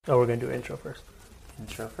Oh, we're going to do intro first.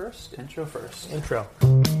 Intro first? Intro first. Intro.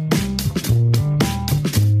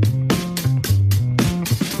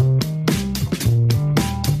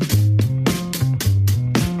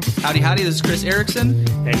 Howdy, howdy. This is Chris Erickson.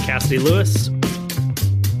 And Cassidy Lewis.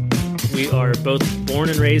 We are both born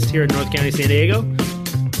and raised here in North County, San Diego.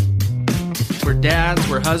 We're dads,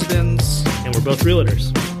 we're husbands. And we're both realtors.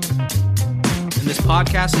 And this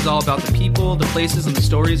podcast is all about the people, the places, and the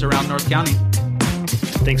stories around North County.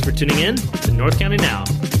 Thanks for tuning in to North County Now.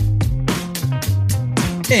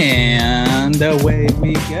 And away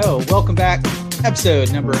we go. Welcome back.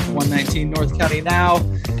 Episode number 119, North County Now.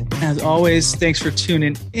 As always, thanks for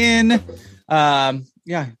tuning in. Got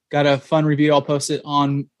a fun review. I'll post it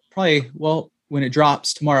on when it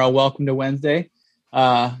drops tomorrow. Welcome to Wednesday.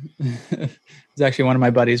 It's actually one of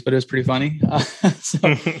my buddies, but it was pretty funny.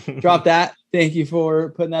 So drop that. Thank you for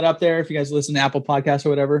putting that up there. If you guys listen to Apple Podcasts or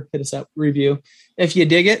whatever, hit us up, review. If you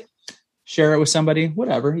dig it, share it with somebody,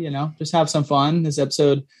 whatever, just have some fun. This is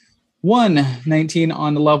episode 119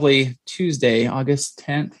 on the lovely Tuesday, August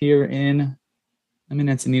 10th here in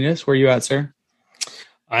Encinitas. Where are you at, sir?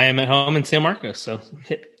 I am at home in San Marcos, so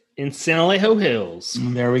in San Alejo Hills.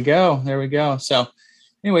 There we go. So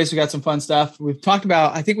anyways, we got some fun stuff. We've talked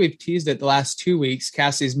about, I think we've teased it the last 2 weeks,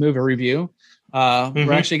 Cassie's movie review.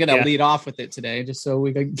 We're actually going to lead off with it today, just so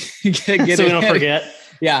we can get so we don't forget.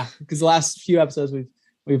 Yeah, because the last few episodes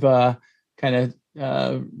we've kind of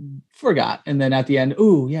forgot, and then at the end,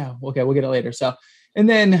 we'll get it later. So, and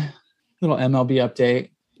then little MLB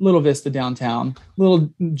update, little Vista downtown,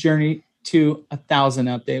 little Journey to 1,000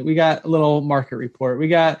 update. We got a little market report. We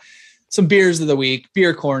got some beers of the week,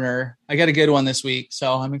 beer corner. I got a good one this week,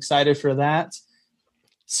 so I'm excited for that.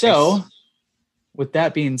 So. Nice. With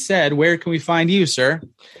that being said, where can we find you, sir?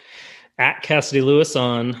 At Cassidy Lewis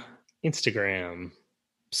on Instagram.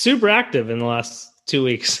 Super active in the last 2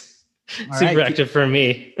 weeks. Super active for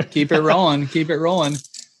me. Keep it rolling.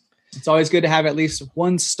 It's always good to have at least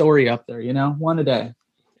one story up there, one a day.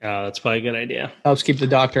 Oh, that's probably a good idea. Helps keep the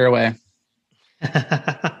doctor away.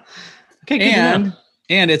 Okay,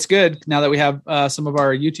 and it's good now that we have some of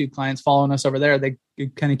our YouTube clients following us over there. They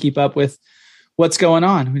kind of keep up with what's going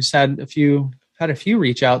on. We just had a few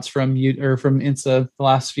reach outs from you or from Insta the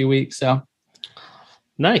last few weeks. So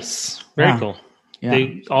nice. Very cool. Yeah.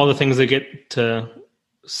 All the things they get to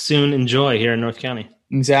soon enjoy here in North County.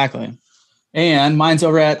 Exactly. And mine's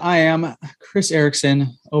over at I am Chris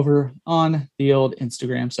Erickson over on the old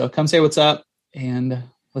Instagram. So come say what's up and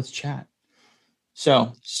let's chat.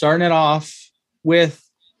 So starting it off with,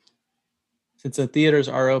 since the theaters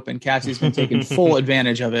are open, Cassie's been taking full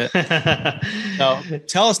advantage of it. So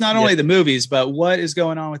tell us not only the movies, but what is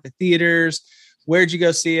going on with the theaters. Where'd you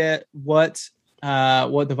go see it? What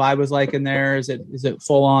the vibe was like in there? Is it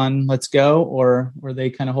full on let's go, or were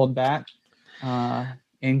they kind of holding back?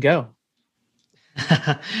 And go.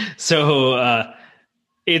 So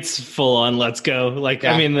it's full on let's go.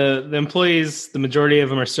 The employees, the majority of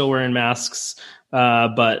them are still wearing masks,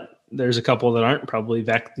 but there's a couple that aren't, probably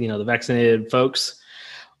the vaccinated folks.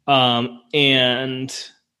 And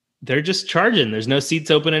they're just charging. There's no seats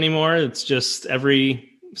open anymore. It's just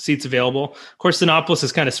every seat's available. Of course, Sinopolis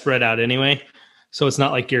is kind of spread out anyway. So it's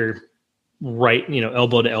not like you're right,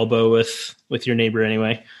 elbow to elbow with your neighbor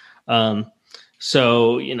anyway.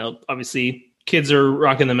 So, obviously kids are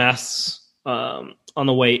rocking the masks on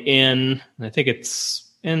the way in. And I think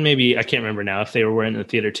and maybe, I can't remember now if they were wearing it in the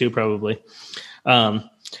theater too, probably.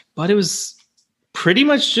 But it was pretty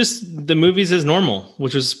much just the movies as normal,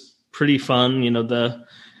 which was pretty fun.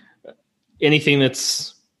 Anything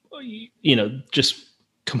that's, just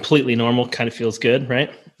completely normal kind of feels good,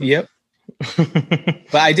 right? Yep.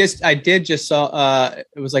 But I did just saw,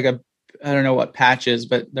 it was like I don't know what Patches,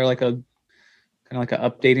 but they're like kind of like an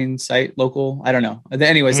updating site, local. I don't know.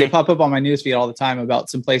 Anyways, They pop up on my newsfeed all the time about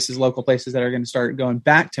some local places that are going to start going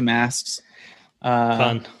back to masks.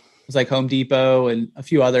 Fun. It was like Home Depot and a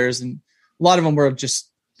few others. And a lot of them were just,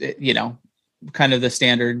 kind of the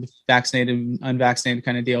standard vaccinated, unvaccinated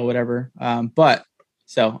kind of deal, whatever. But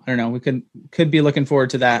so I don't know, we could be looking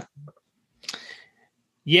forward to that.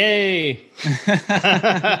 Yay.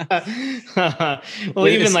 Well,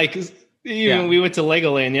 we went to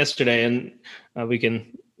Legoland yesterday, and we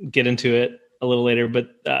can get into it a little later,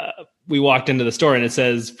 but we walked into the store and it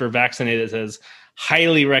says for vaccinated, it says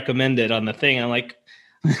highly recommended on the thing. And I'm like,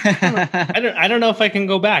 I don't know if I can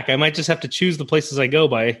go back. I might just have to choose the places I go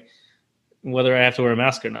by whether I have to wear a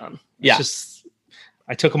mask or not. Yeah.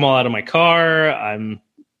 I took them all out of my car. I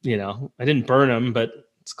didn't burn them, but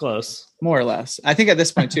it's close. More or less. I think at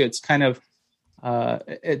this point too, it's kind of,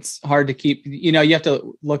 it's hard to keep, you have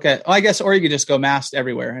to look at, I guess, or you could just go masked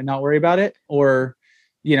everywhere and not worry about it. Or,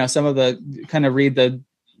 some of the kind of read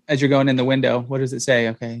as you're going in the window, what does it say?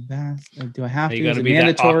 Okay. Do I have to? You got to be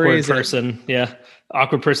mandatory? That awkward person. Yeah.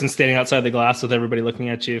 Awkward person standing outside the glass with everybody looking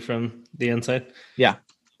at you from the inside. Yeah.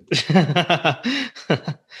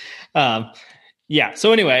 Yeah.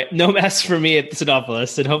 So anyway, no mess for me at the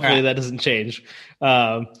Cinépolis, and hopefully that doesn't change.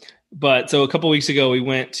 But so a couple weeks ago, we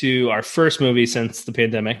went to our first movie since the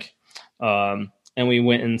pandemic, and we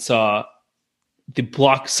went and saw the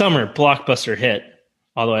summer blockbuster hit.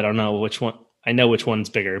 Although I don't know which one. I know which one's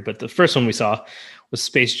bigger, but the first one we saw was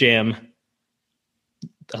Space Jam: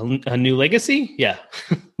 A New Legacy. Yeah,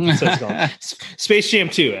 so it's called Space Jam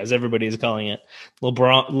 2, as everybody is calling it.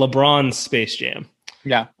 LeBron's Space Jam.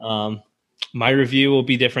 Yeah. My review will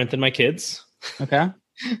be different than my kids. Okay.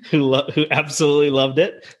 who absolutely loved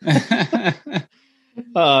it.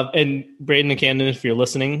 And Braden and Camden, if you're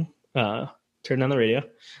listening, turn down the radio.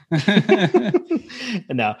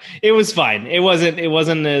 No, it was fine. It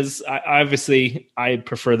wasn't as obviously I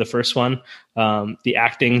prefer the first one. The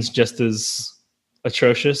acting's just as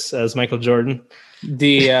atrocious as Michael Jordan.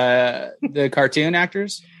 The cartoon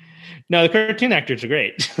actors? No, the cartoon actors are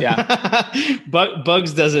great. Yeah.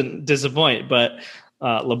 Bugs doesn't disappoint, but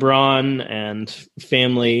LeBron and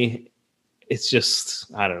family, it's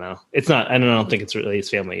just, I don't know. It's not, I don't think it's really his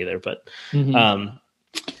family either, but that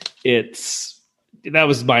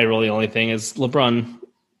was my really only thing is LeBron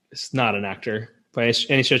is not an actor by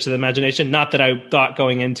any stretch of the imagination. Not that I thought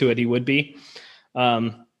going into it he would be.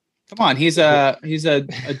 Come on, he's a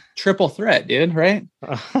triple threat, dude, right?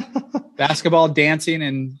 Basketball, dancing,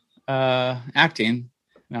 and acting.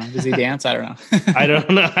 No, does he dance? I don't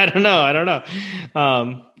know. I don't know.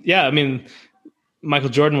 Yeah, I mean, Michael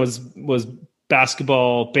Jordan was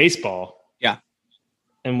basketball, baseball. Yeah.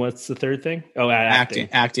 And what's the third thing? Oh, acting.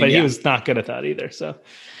 Acting. But he was not good at that either. So.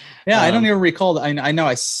 Yeah, I don't even recall. I know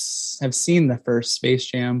I have seen the first Space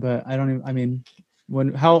Jam, but I don't even. I mean,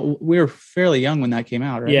 we were fairly young when that came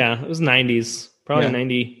out, right? Yeah, it was 90s, probably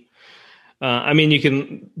 90. I mean, you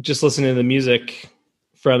can just listen to the music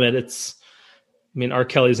from it. R.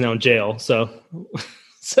 Kelly's now in jail, so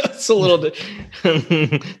it's a little bit,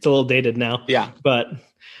 it's a little dated now. Yeah, but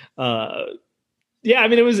yeah, I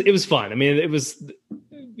mean, it was fun. I mean,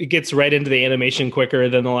 it gets right into the animation quicker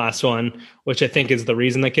than the last one, which I think is the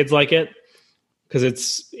reason that kids like it, because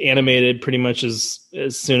it's animated pretty much as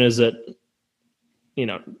soon as it,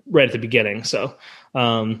 right at the beginning. So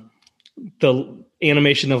the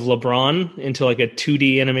animation of LeBron into like a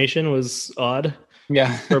 2D animation was odd.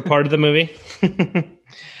 Yeah. For part of the movie.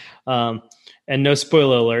 And no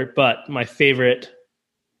spoiler alert, but my favorite,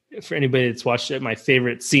 for anybody that's watched it, my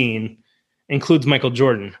favorite scene includes Michael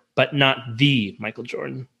Jordan, but not the Michael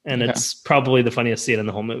Jordan. And it's probably the funniest scene in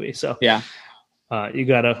the whole movie. So yeah, when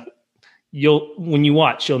you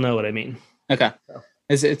watch, you'll know what I mean. Okay. So.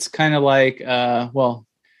 It's kind of like, what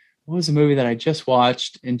was the movie that I just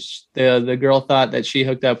watched? And the girl thought that she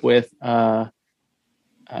hooked up with,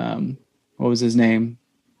 what was his name?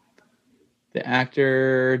 The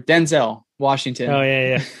actor Denzel Washington. Oh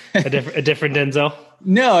yeah. A different Denzel.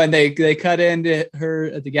 No, and they cut into her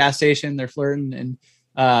at the gas station. They're flirting, and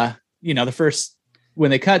the first when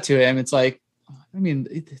they cut to him, it's like, I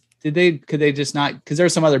mean, could they just not? Because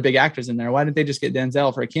there's some other big actors in there. Why didn't they just get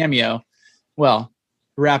Denzel for a cameo? Well,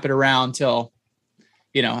 wrap it around till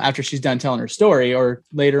after she's done telling her story, or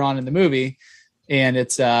later on in the movie, and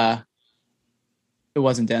it's it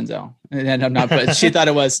wasn't Denzel, and I'm not. But she thought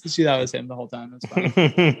it was him the whole time. It was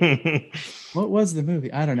funny. What was the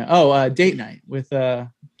movie? I don't know. Oh, Date Night with. Oh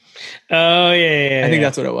yeah. I think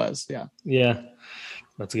that's what it was. Yeah. Yeah,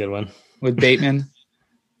 that's a good one with Bateman.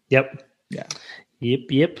 Yep. Yeah.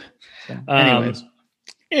 Yep. So,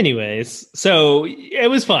 anyways, so it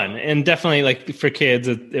was fun, and definitely like for kids,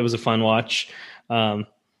 it was a fun watch. And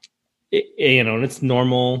it's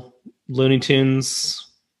normal Looney Tunes.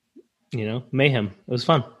 Mayhem. It was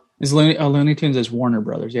fun. Looney Tunes is Warner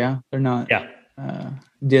Brothers, yeah? They're not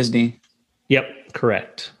Disney. Yep,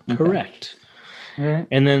 correct. Okay. Correct. All right.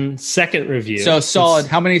 And then second review. So solid.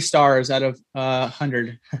 How many stars out of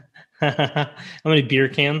 100? How many beer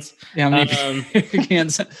cans? Yeah, how many beer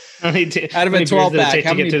cans? Out of a 12-pack,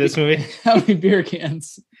 how many to this movie? How many beer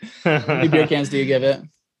cans? How many beer cans do you give it?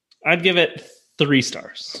 I'd give it 3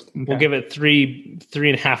 stars. Okay. We'll give it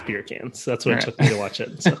 3.5 beer cans. That's what it took me to watch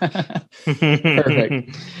it. So.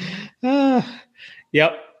 Perfect.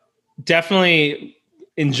 Yep. Definitely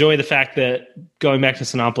enjoy the fact that going back to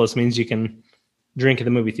Cinépolis means you can drink at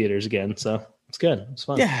the movie theaters again. So It's good. It's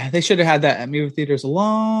fun. Yeah, they should have had that at movie theaters a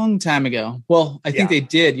long time ago. Well, I think they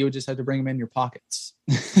did. You would just have to bring them in your pockets.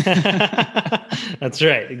 That's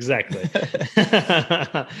right. Exactly.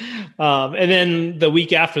 And then the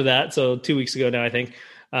week after that, so 2 weeks ago now, I think,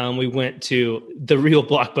 we went to the real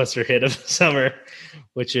blockbuster hit of the summer,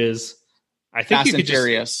 which is, I think, Fast and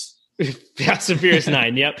Furious. Fast and Furious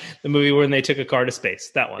 9. Yep. The movie when they took a car to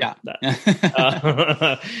space. That one. Yeah.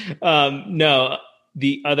 No,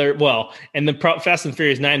 the other, and the Fast and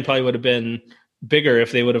Furious 9 probably would have been bigger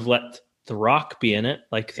if they would have let The Rock be in it,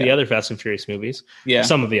 like the other Fast and Furious movies. Yeah.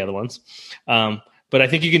 Some of the other ones. But I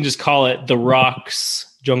think you can just call it The Rock's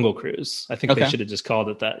Jungle Cruise. I think they should have just called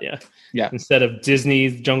it that. Yeah. Yeah. Instead of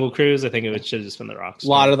Disney's Jungle Cruise, I think it should have just been The Rock's. A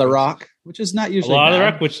lot of The Rock, which is not usually a lot bad. of The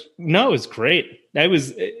Rock, which it was great.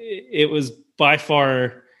 It was by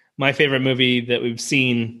far my favorite movie that we've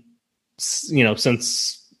seen,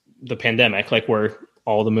 since the pandemic, like where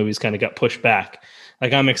all the movies kind of got pushed back.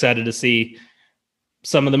 Like I'm excited to see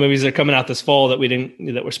some of the movies that are coming out this fall that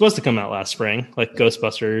were supposed to come out last spring, like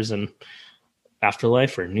Ghostbusters and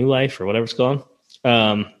Afterlife or New Life or whatever it's called.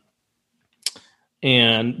 But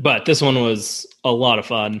this one was a lot of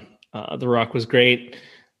fun. The Rock was great.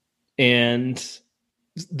 And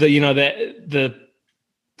the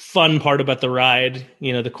fun part about the ride,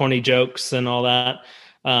 the corny jokes and all that,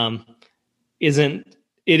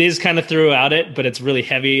 it is kind of throughout it, but it's really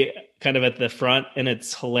heavy kind of at the front and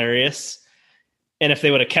it's hilarious. And if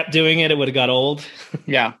they would have kept doing it, it would have got old.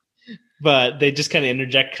 Yeah. But they just kind of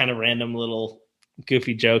interject kind of random little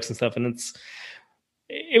goofy jokes and stuff. And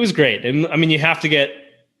it was great. And I mean, you have to get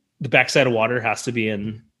the backside of water has to be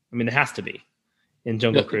in, it has to be in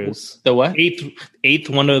Jungle Cruise. The what? Eighth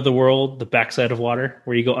wonder of the world, the backside of water,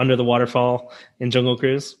 where you go under the waterfall in Jungle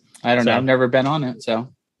Cruise. I don't know. I've never been on it,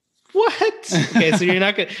 so. What? Okay, so you're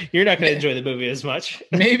not gonna enjoy the movie as much.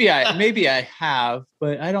 maybe I have,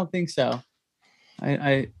 but I don't think so.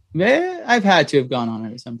 I've had to have gone on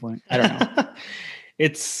it at some point. I don't know.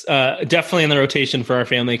 It's definitely in the rotation for our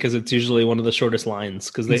family because it's usually one of the shortest lines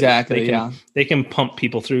because they can pump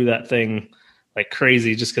people through that thing like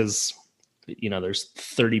crazy just because there's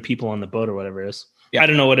 30 people on the boat or whatever it is. Yeah. I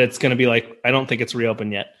don't know what it's going to be like. I don't think it's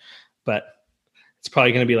reopened yet, but it's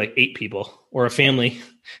probably going to be like 8 people or a family.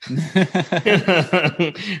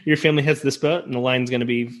 Your family has this boat and the line's going to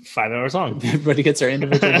be 5 hours long. Everybody gets their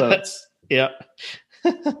individual boats. Yeah.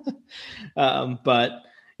 But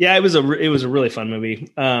yeah, it was a really fun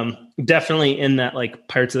movie. Definitely in that like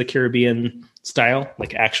Pirates of the Caribbean style,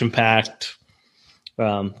 like action packed,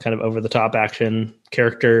 kind of over the top action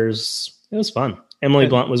characters. It was fun. Emily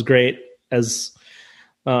Blunt was great as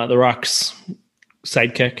The Rock's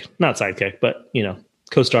not sidekick, but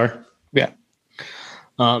co-star. Yeah.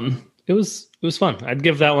 It was fun. I'd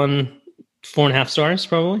give that one 4.5 stars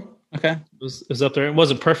probably. Okay. It was up there. It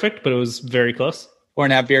wasn't perfect, but it was very close.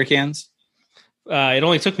 4.5 beer cans. It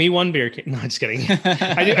only took me 1 beer can. No, I'm just kidding.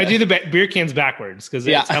 I do the beer cans backwards because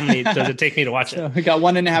how many does it take me to watch it? So we got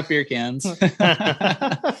 1.5 beer cans.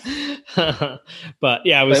 But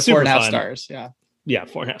yeah, it was super 4.5 fun. stars. Yeah. Yeah,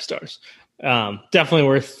 4.5 stars. Definitely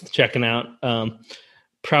worth checking out.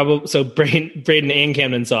 Probably so. Braden and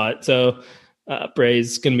Camden saw it. So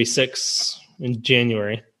Bray's going to be 6 in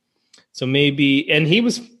January. So maybe, and he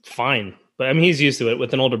was fine, but he's used to it.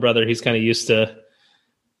 With an older brother, he's kind of used to,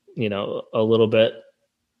 a little bit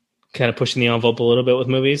kind of pushing the envelope a little bit with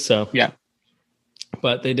movies. So yeah,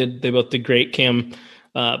 but they both did great. Cam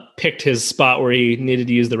picked his spot where he needed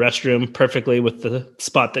to use the restroom perfectly with the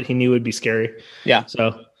spot that he knew would be scary. Yeah.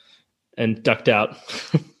 So, and ducked out.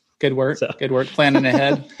 Good work. Good work. Planning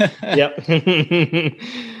ahead. Yep.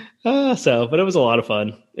 But it was a lot of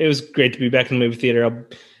fun. It was great to be back in the movie theater. I'll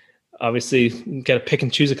obviously got to pick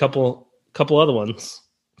and choose a couple other ones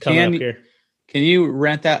coming up here. Can you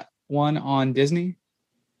rent that one on Disney?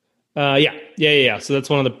 Yeah. So that's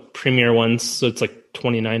one of the premier ones. So it's like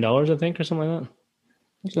 $29, I think, or something like that.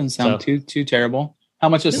 That doesn't sound too terrible. How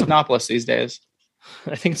much is Cinépolis these days?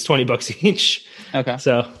 I think it's $20 each. Okay.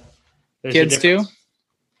 So kids too?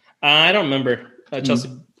 I don't remember.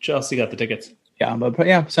 Chelsea got the tickets. Yeah, but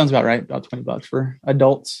yeah, sounds about right. About $20 for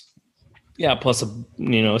adults. Yeah, plus a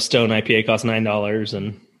Stone IPA costs $9,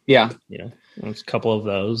 and there's a couple of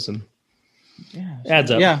those, and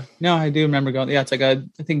adds up. Yeah, no, I do remember going. Yeah, it's like I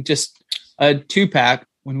think just a 2-pack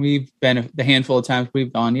when we've been the handful of times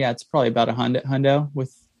we've gone. Yeah, it's probably about $100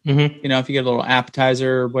 with if you get a little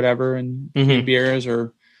appetizer or whatever and 2 beers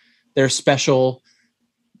or their special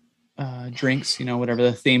drinks. Whatever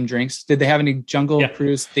the themed drinks. Did they have any Jungle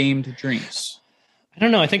Cruise themed drinks? I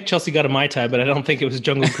don't know. I think Chelsea got a Mai Tai, but I don't think it was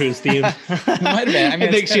Jungle Cruise themed. It might have been. I mean,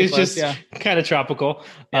 I think it's she was kinda close, just yeah. kind of tropical.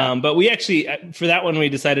 Yeah. But we actually, for that one, we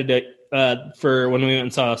decided to, for when we went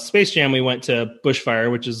and saw Space Jam, we went to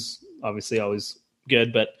Bushfire, which is obviously always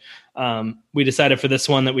good. But we decided for this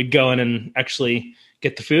one that we'd go in and actually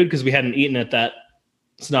get the food because we hadn't eaten at that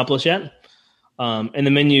Sinopolis yet. And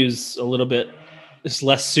the menu's a little bit, it's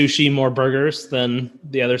less sushi, more burgers than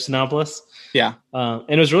the other Sinopolis. Yeah. And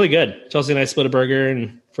it was really good. Chelsea and I split a burger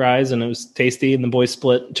and fries, and it was tasty. And the boys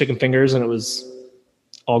split chicken fingers, and it was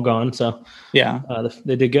all gone. So Yeah.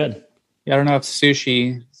 they did good. Yeah. I don't know if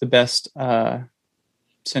sushi is the best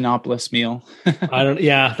Sinopolis meal. I don't.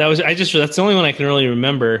 Yeah, that's the only one I can really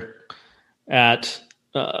remember at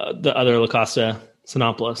the other La Costa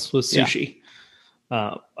Sinopolis was sushi.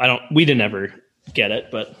 We didn't ever get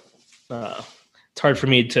it, but it's hard for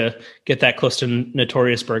me to get that close to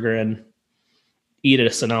Notorious Burger and eat at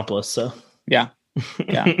a Sinopolis. So Yeah.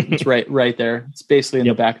 Yeah. It's right there. It's basically in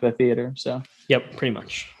the back of the theater. So yep, pretty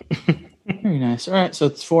much. very nice. All right. So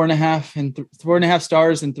it's 4.5 and 4.5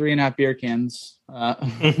 stars and 3.5 beer cans,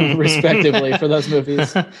 respectively, for those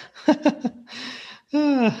movies.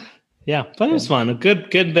 Yeah, but it was fun. A good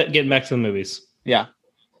bit getting back to the movies. Yeah.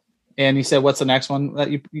 And you said, what's the next one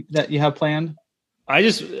that you have planned? I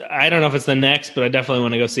don't know if it's the next, but I definitely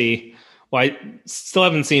want to go see. Well, I still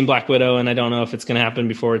haven't seen Black Widow, and I don't know if it's going to happen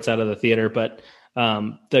before it's out of the theater. But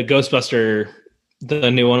the Ghostbuster, the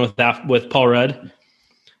new one with Paul Rudd,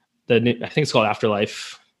 I think it's called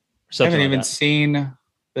Afterlife. Or something I haven't like even that. seen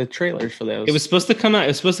the trailers for those. It was supposed to come out. It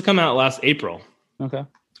was supposed to come out last April, okay.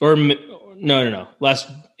 or no, last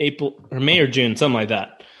April or May or June, something like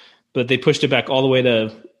that. But they pushed it back all the way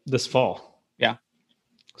to this fall. Yeah.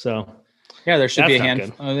 So. Yeah, there should be a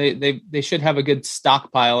That's not handful. They should have a good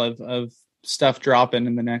stockpile of stuff dropping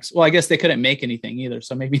in the next. Well, I guess they couldn't make anything either,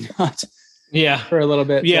 so maybe not. Yeah, for a little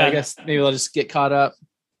bit. Yeah, so I guess maybe they'll just get caught up.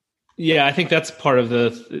 Yeah, I think that's part of the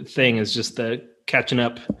thing is just the catching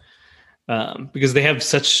up because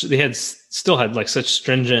still had like such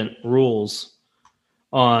stringent rules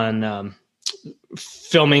on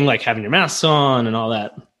filming, like having your masks on and all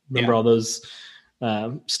that. Remember all those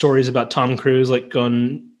stories about Tom Cruise like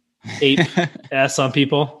going ape ass on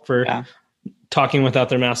people for talking without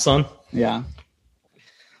their masks on. Yeah.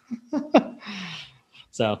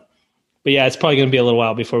 So, but yeah, it's probably going to be a little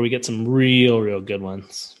while before we get some real good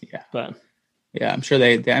ones. Yeah. But yeah, I'm sure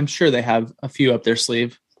they have a few up their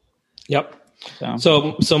sleeve. Yep.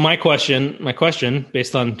 So my question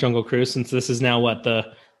based on Jungle Cruise, since this is now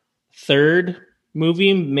the third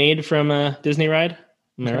movie made from a Disney ride.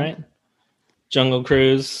 Am I right? Jungle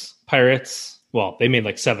Cruise, Pirates. Well, they made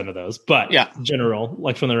like 7 of those, but general,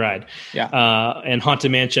 like from the ride. Yeah. And Haunted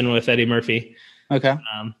Mansion with Eddie Murphy. Okay.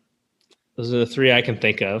 Those are the 3 I can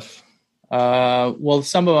think of. Well,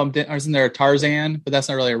 some of them isn't there a Tarzan, but that's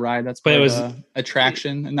not really a ride. That's part of an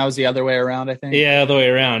attraction, and that was the other way around, I think. Yeah, the way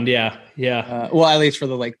around. Yeah. Well, at least for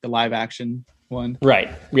the live action one.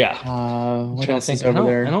 Right. Yeah. What else is over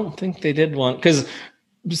there? I don't think they did one because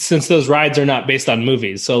since those rides are not based on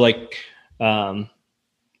movies, so like,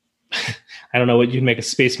 I don't know what you'd make a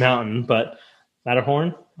Space Mountain, but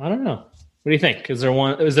Matterhorn. I don't know. What do you think? Is there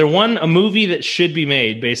a movie that should be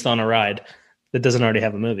made based on a ride that doesn't already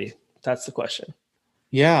have a movie? That's the question.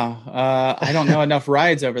 Yeah. I don't know enough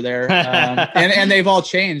rides over there. And they've all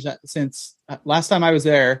changed since last time I was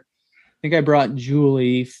there. I think I brought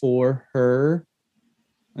Julie for her.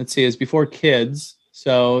 Let's see, it was before kids.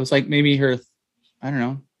 So it was like maybe her, I don't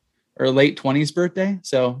know, her late 20s birthday.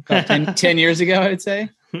 So about 10 years ago, I'd say.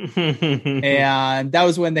 And that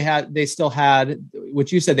was when they still had,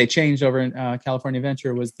 what you said they changed over in California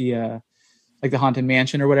Adventure was the like the Haunted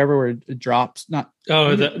Mansion or whatever, where it drops.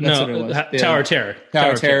 Tower of Terror.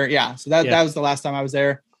 Tower of Terror. Yeah. So that was the last time I was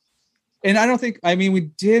there. And we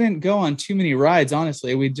didn't go on too many rides,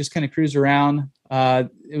 honestly. We just kind of cruised around.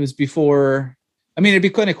 It was before, it'd be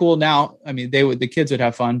kind of cool now. The kids would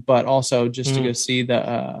have fun, but also just to go see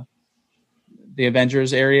the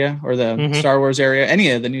Avengers area or the Star Wars area,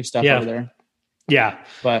 any of the new stuff over there. Yeah.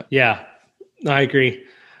 But yeah, I agree.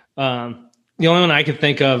 The only one I could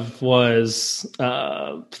think of was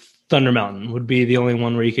Thunder Mountain would be the only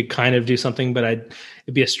one where you could kind of do something, but it'd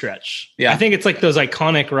be a stretch. Yeah. I think it's like those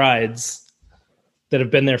iconic rides that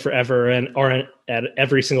have been there forever or at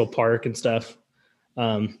every single park and stuff.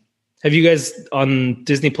 Have you guys on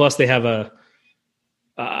Disney Plus, they have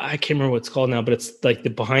I can't remember what it's called now, but it's like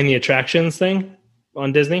the behind the attractions thing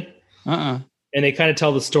on Disney. And they kind of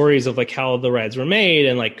tell the stories of like how the rides were made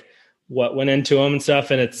and like what went into them and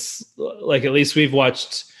stuff. And it's like, at least we've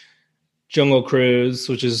watched Jungle Cruise,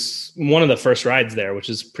 which is one of the first rides there, which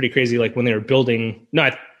is pretty crazy. Like when they were building,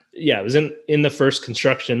 it was in the first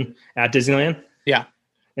construction at Disneyland. Yeah.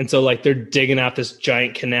 And so like they're digging out this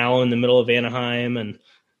giant canal in the middle of Anaheim, and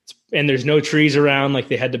there's no trees around. Like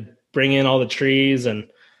they had to bring in all the trees, and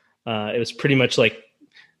it was pretty much like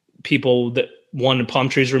people that wanted palm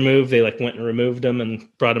trees removed. They like went and removed them and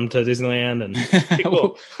brought them to Disneyland. And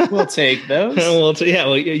cool. We'll take those.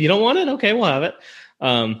 Well, you don't want it? Okay, we'll have it.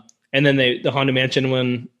 And then the Haunted Mansion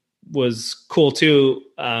one was cool too.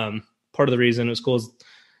 Part of the reason it was cool is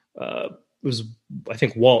was, I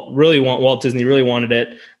think Walt Disney really wanted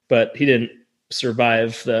it, but he didn't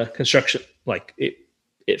survive the construction. Like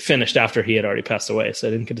it finished after he had already passed away, so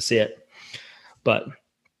I didn't get to see it. But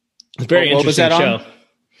it's a very interesting show. On?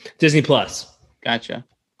 Disney Plus. Gotcha.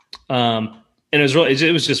 And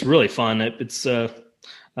it was just really fun. I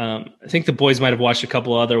think the boys might have watched a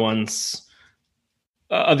couple other ones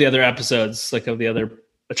of the other episodes, like of the other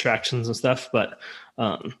attractions and stuff, but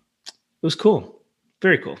it was cool.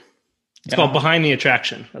 Very cool. It's called Behind the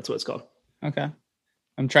Attraction. That's what it's called. Okay.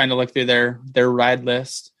 I'm trying to look through their ride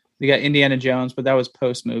list. We got Indiana Jones, but that was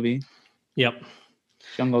post movie. Yep.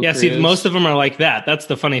 Jungle Cruise. See, most of them are like that. That's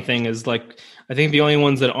the funny thing is like, I think the only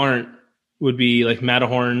ones that aren't would be like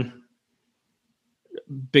Matterhorn,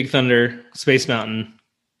 Big Thunder, Space Mountain,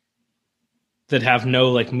 that have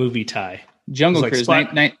no like movie tie. Jungle Cruise,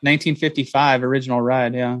 1955 original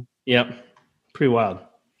ride. Yeah. Yep. Pretty wild.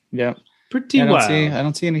 Yep. Pretty wild. I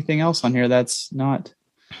don't see anything else on here that's not.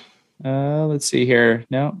 Let's see here.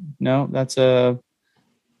 No, that's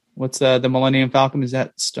what's the Millennium Falcon? Is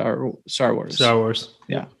that Star Wars? Star Wars.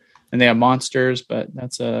 Yeah. And they have Monsters, but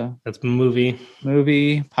that's movie.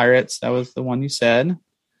 Pirates. That was the one you said.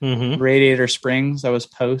 Mm-hmm. Radiator Springs. That was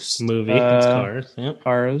post movie. That's Cars. Yep.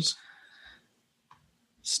 Cars.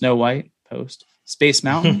 Snow White post. Space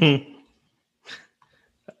Mountain.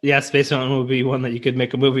 Yeah, Space Mountain would be one that you could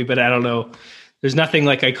make a movie, but I don't know. There's nothing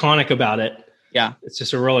like iconic about it. Yeah, it's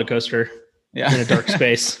just a roller coaster. Yeah, in a dark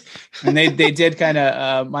space. And they did kind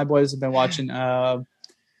of. My boys have been watching.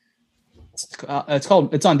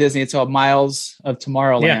 It's on Disney. It's called Miles of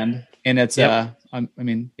Tomorrowland, and it's I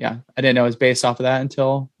didn't know it was based off of that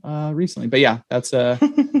until recently. But yeah, that's so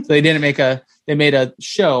they made a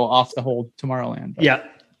show off the whole Tomorrowland. But. Yeah.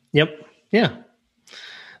 Yep. Yeah.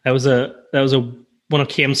 That was one of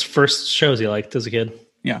Cam's first shows he liked as a kid.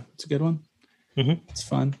 Yeah, it's a good one. Mm-hmm. It's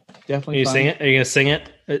fun. Definitely. Are you going to sing it?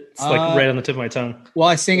 It's like right on the tip of my tongue. Well,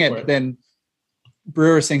 I sing it, then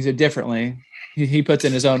Brewer sings it differently. He puts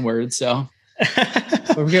in his own words. So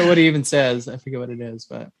I forget what he even says. I forget what it is,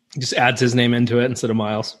 but he just adds his name into it instead of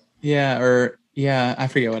Miles. Yeah. I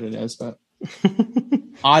forget what it is, but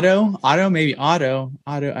Otto. I don't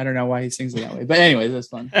know why he sings it that way, but anyways, that's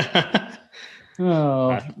fun.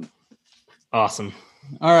 Oh, awesome.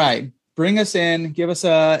 All right. Bring us in. Give us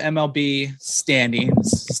a MLB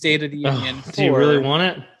standings, State of the Union. Do you really want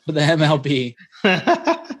it? For the MLB.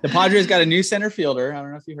 The Padres got a new center fielder. I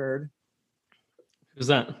don't know if you heard. Who's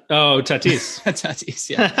that? Oh, Tatis. Tatis,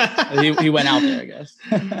 yeah. he went out there, I guess.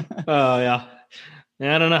 Oh, yeah.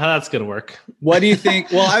 I don't know how that's going to work. What do you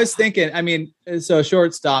think? Well, I was thinking, so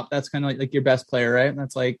shortstop, that's kind of like your best player, right?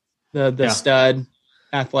 That's like the stud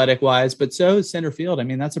athletic wise, but so is center field.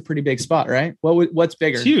 That's a pretty big spot, right? What's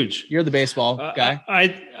bigger? It's huge. You're the baseball guy.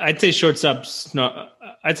 I'd say shortstop's not.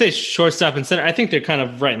 I'd say shortstop and center. I think they're kind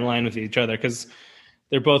of right in line with each other because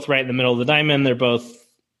they're both right in the middle of the diamond. They're both,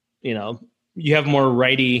 you have more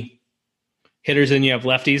righty hitters than you have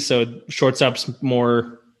lefties. So shortstop's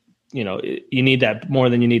more, you need that more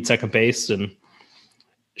than you need second base, and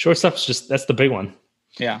shortstop's that's the big one.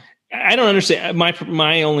 Yeah. I don't understand.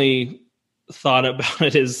 My only thought about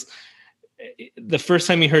it is the first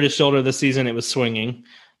time he hurt his shoulder this season, it was swinging.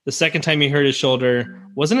 The second time he hurt his shoulder,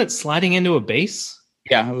 wasn't it sliding into a base?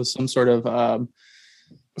 Yeah, it was some sort of of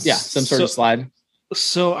slide.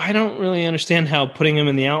 So I don't really understand how putting him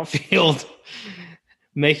in the outfield,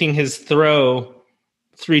 making his throw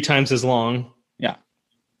 3 times as long,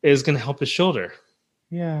 is going to help his shoulder.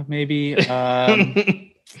 Yeah, maybe.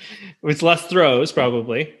 With less throws,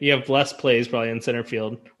 probably. You have less plays probably in center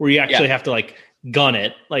field where you actually have to like gun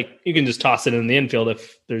it. Like you can just toss it in the infield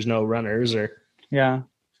if there's no runners or. Yeah.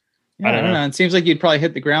 I don't know. It seems like you'd probably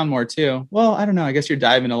hit the ground more too. Well, I don't know. I guess you're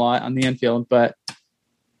diving a lot on the infield, but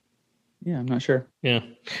yeah, I'm not sure. Yeah.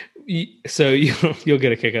 So you'll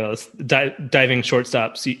get a kick out of this. Diving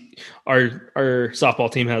shortstops. Our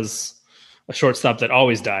softball team has a shortstop that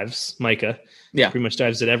always dives, Micah. Yeah, pretty much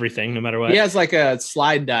dives at everything, no matter what. He has like a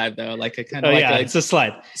slide dive though, like a kind of it's a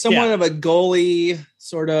slide, somewhat of a goalie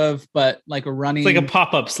sort of, but like a running, it's like a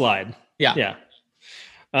pop-up slide. Yeah.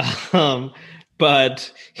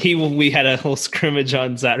 But we had a whole scrimmage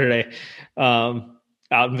on Saturday out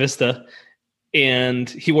in Vista, and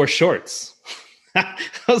he wore shorts. I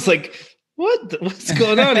was like, what's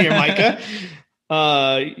going on here, Micah?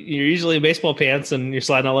 You're usually in baseball pants and you're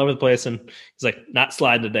sliding all over the place. And he's like, not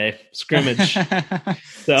sliding today, scrimmage.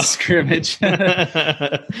 So Scrimmage.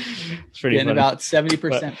 It's pretty Getting funny. about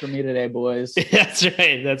 70% for me today, boys. That's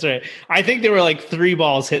right. I think there were like 3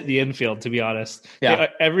 balls hit the infield, to be honest. Yeah.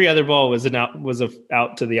 Every other ball was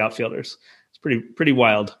out to the outfielders. It's pretty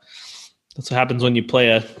wild. That's what happens when you play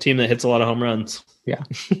a team that hits a lot of home runs. Yeah.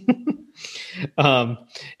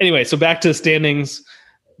 Anyway, so back to the standings.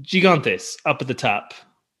 Gigantes up at the top,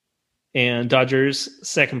 and Dodgers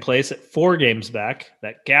second place at 4 games back.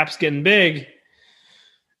 That gap's getting big.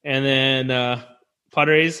 And then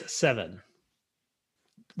Padres 7.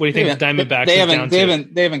 What do you think of Diamondbacks? They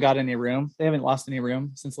haven't got any room. They haven't lost any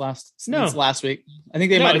room since last week. I think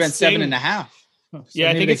they might have been 7.5. So yeah,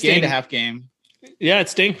 I think it's gained a half game. Yeah, it's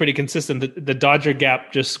staying pretty consistent. The Dodger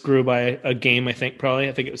gap just grew by a game, I think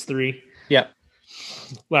it was 3. Yeah.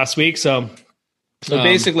 Last week, so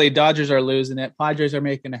basically, Dodgers are losing it. Padres are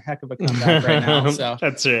making a heck of a comeback right now. So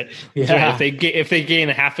that's right. Yeah. Right. If they gain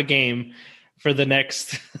a half a game for the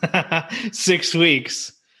next 6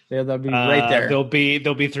 weeks, they'll be right there. They'll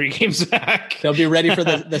be 3 games back. They'll be ready for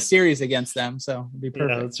the series against them. So it'll be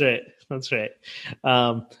perfect. Yeah, that's right.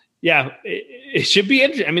 It should be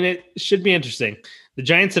interesting. I mean, it should be interesting. The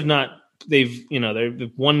Giants have not. They've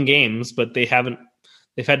won games, but they haven't.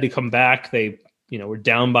 They've had to come back. They were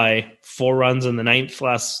down by 4 runs in the 9th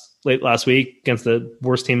late last week against the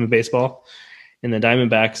worst team in baseball in the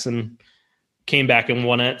Diamondbacks, and came back and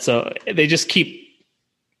won it. So they just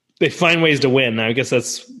they find ways to win. I guess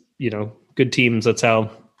that's, good teams. That's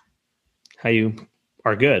how you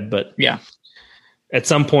are good. But yeah, at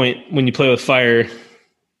some point when you play with fire,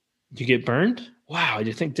 you get burned. Wow.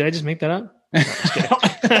 Did I just make that up? No,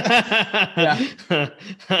 yeah.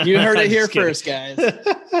 You heard it here first, guys.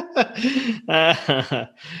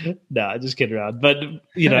 No, I'm just kidding around. But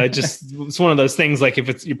it's one of those things. Like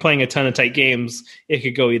if you're playing a ton of tight games, it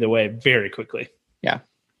could go either way very quickly. Yeah.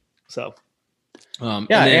 So, and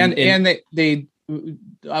they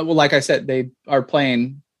like I said, they are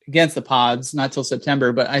playing against the Pods not till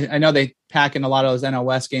September, but I know they pack in a lot of those NL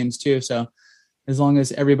West games too. So as long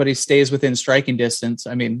as everybody stays within striking distance,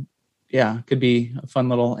 I mean, yeah, it could be a fun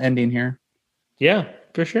little ending here. Yeah,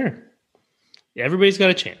 for sure. Yeah, everybody's got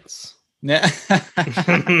a chance. Yeah.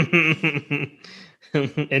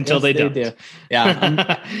 Until they don't. Do.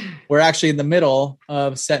 Yeah. We're actually in the middle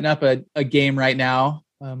of setting up a game right now.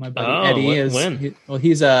 My buddy Eddie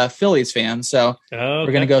he's a Phillies fan. So we're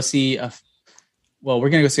going to go see a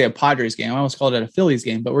Padres game. I almost called it a Phillies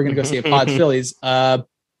game, but we're going to go see a Pods Phillies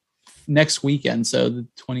next weekend. So the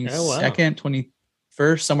 22nd,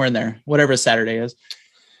 21st, somewhere in there, whatever Saturday is.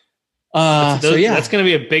 That's going to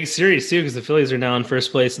be a big series too, because the Phillies are now in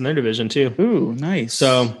first place in their division too. Ooh, nice.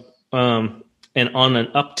 So, and on an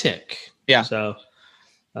uptick. Yeah. So,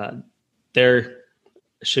 there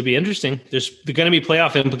should be interesting. There's going to be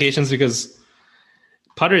playoff implications because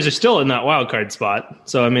Padres are still in that wild card spot.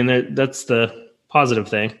 So, I mean, that's the positive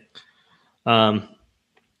thing.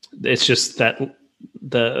 It's just that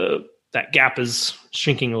that gap is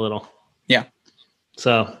shrinking a little. Yeah.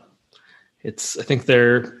 So I think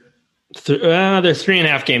they're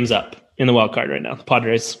 3.5 games up in the wild card right now, the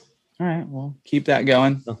Padres. All right. Well, keep that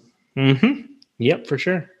going. Mm-hmm. Yep, for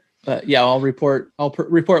sure. But yeah, I'll report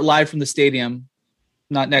live from the stadium,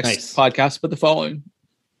 not next podcast, but the following.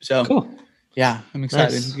 So cool. Yeah, I'm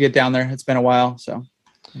excited to get down there. It's been a while, so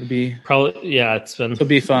it'll be it'll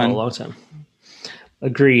be fun. A long time.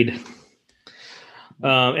 Agreed.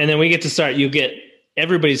 And then we get to start.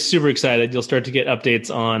 Everybody's super excited. You'll start to get updates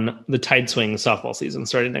on the Tide Swing softball season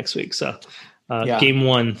starting next week. So game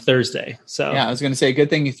 1 Thursday. So yeah, I was going to say, good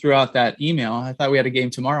thing you threw out that email. I thought we had a game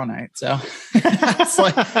tomorrow night. So it's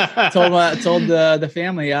like, told the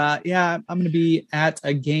family, I'm going to be at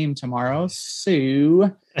a game tomorrow. So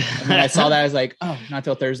and then I saw that, I was like, oh, not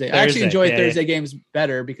till Thursday. I actually enjoy Thursday games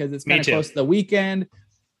better because it's kind of close to the weekend.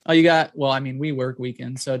 Oh, we work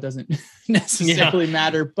weekends, so it doesn't necessarily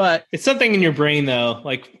matter, but it's something in your brain though.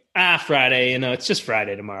 Like, Friday, it's just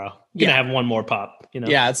Friday tomorrow. You're going to have one more pop,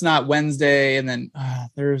 Yeah, it's not Wednesday and then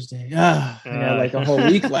Thursday. Like a whole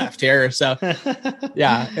week left here. So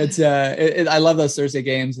yeah, it's I love those Thursday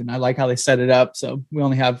games and I like how they set it up. So we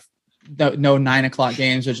only have no 9:00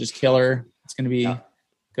 games, which is killer. It's going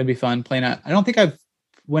to be fun playing at. I don't think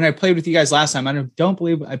when I played with you guys last time, I don't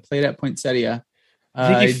believe I played at Poinsettia.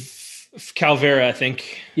 I think Calvera, I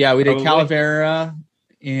think. Yeah, we did Calvera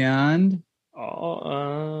and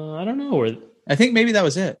I don't know. I think maybe that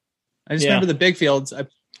was it. I just remember the big fields.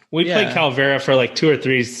 We played Calvera for like 2 or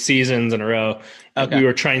 3 seasons in a row. Okay. We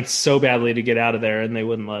were trying so badly to get out of there, and they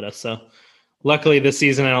wouldn't let us. So luckily this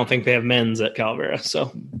season, I don't think they have men's at Calvera.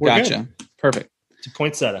 So we're gotcha. Good. Perfect. It's a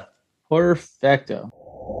poinsettia. Perfecto.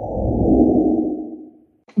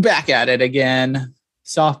 Back at it again.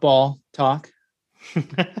 Softball talk.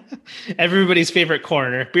 Everybody's favorite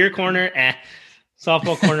corner. Beer corner,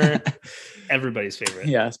 softball corner, everybody's favorite.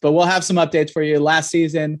 Yes, but we'll have some updates for you. Last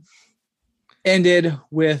season ended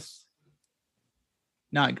with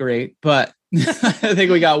not great, but I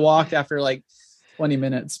think we got walked after like 20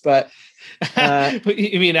 minutes. But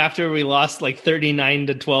you mean after we lost like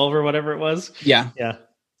 39-12 or whatever it was? Yeah.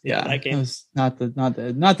 That game. It was not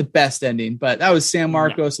the best ending, but that was San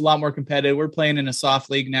Marcos. A lot more competitive. We're playing in a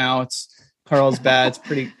soft league now. It's Carlsbad. It's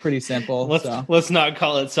pretty simple. Let's not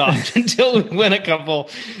call it soft until we win a couple.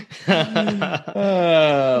 But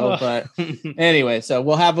anyway, so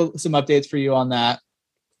we'll have some updates for you on that,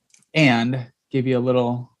 and give you a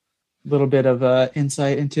little bit of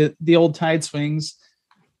insight into the old Tide Swings.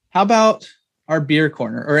 How about our beer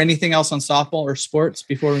corner or anything else on softball or sports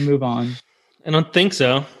before we move on? I don't think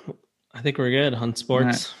so. I think we're good on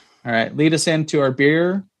sports. All right. Lead us into our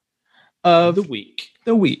beer of the week.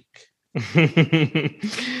 I'm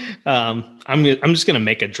just gonna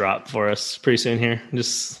make a drop for us pretty soon here.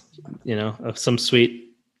 Just some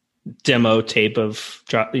sweet demo tape of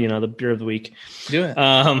drop. The beer of the week. Do it.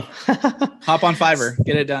 Hop on Fiverr.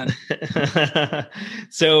 Get it done.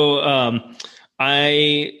 So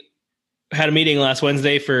I had a meeting last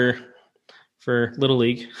Wednesday for Little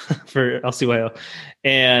League for LCYO,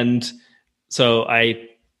 and so I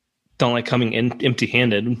don't like coming in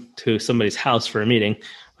empty-handed to somebody's house for a meeting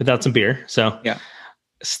without some beer. So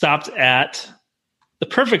stopped at the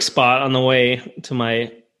perfect spot on the way to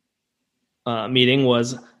my meeting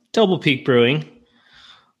was Double Peak Brewing,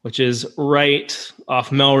 which is right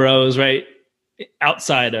off Melrose, right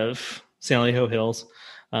outside of San Elijo Hills.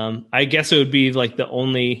 I guess it would be like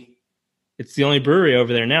it's the only brewery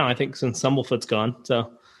over there now, I think, since Stumblefoot's gone.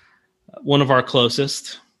 So one of our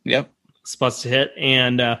closest spots to hit,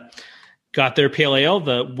 and got their pale ale,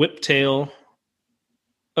 the Whiptail.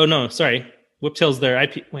 Oh no, sorry. Whiptail's their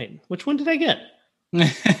IP. Wait, which one did I get?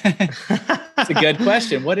 That's a good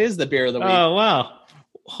question. What is the beer of the week? Oh, wow.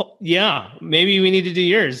 Yeah, maybe we need to do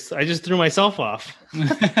yours. I just threw myself off.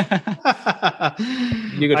 I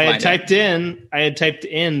had typed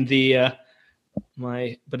in the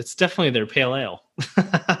but it's definitely their pale ale.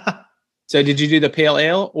 So did you do the pale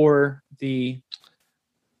ale or the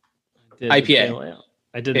IPA?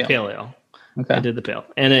 I did the pale ale. Okay. I did the pale.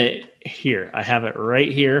 And I have it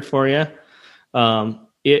right here for you.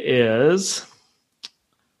 It is.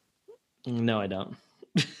 No, I don't.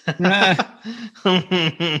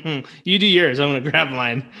 You do yours. I'm going to grab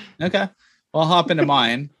mine. Okay. Well, I'll hop into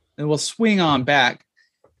mine and we'll swing on back.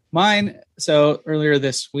 Mine. So earlier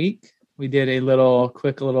this week, we did a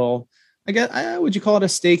quick little, I guess, would you call it a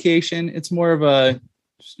staycation? It's more of a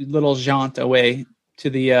little jaunt away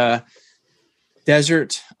to the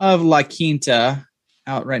desert of La Quinta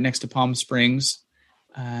out right next to Palm Springs.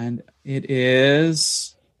 And it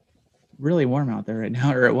is really warm out there right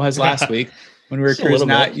now, or it was last week when we were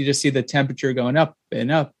cruising out. You just see the temperature going up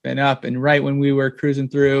and up and up. And right when we were cruising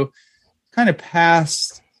through, kind of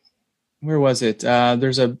past, where was it?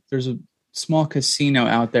 There's a small casino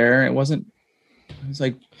out there. It was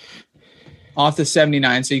like off the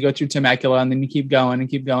 79. So you go through Temecula and then you keep going and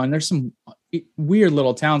keep going. There's some weird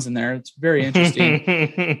little towns in there. It's very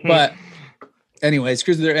interesting. But anyways,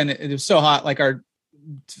 cruising there, and it was so hot. Like our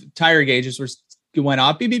tire gauges went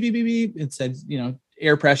off. Beep, beep, beep, beep, beep. It said,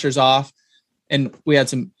 air pressure's off. And we had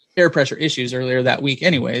some air pressure issues earlier that week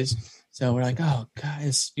anyways. So we're like, oh,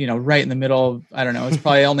 guys, right in the middle of, I don't know, it's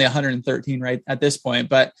probably only 113 right at this point.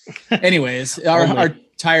 But anyways, our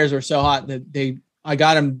tires were so hot that I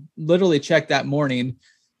got them literally checked that morning,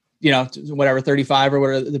 whatever, 35 or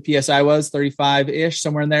whatever the PSI was, 35 ish,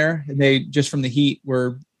 somewhere in there. And they just from the heat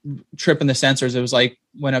were tripping the sensors. It was like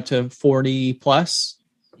went up to 40 plus.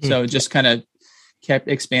 So it just kind of kept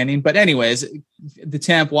expanding. But anyways, the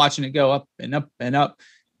temp, watching it go up and up and up.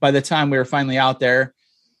 By the time we were finally out there,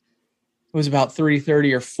 it was about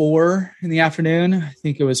 3:30 or 4 in the afternoon. I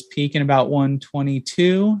think it was peaking about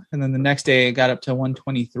 122. And then the next day it got up to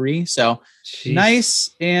 123. So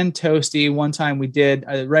nice and toasty. One time we did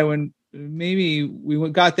right when maybe we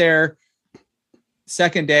got there,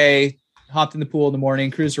 second day, hopped in the pool in the morning,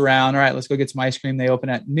 cruised around. All right, let's go get some ice cream. They open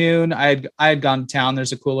at noon. I had gone to town.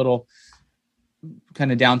 There's a cool little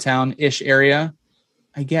kind of downtown-ish area.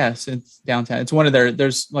 I guess it's downtown. It's one of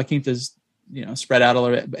there's La Quinta's spread out a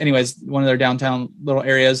little bit. But anyways, one of their downtown little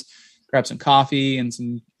areas, grabbed some coffee and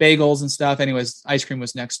some bagels and stuff. Anyways, ice cream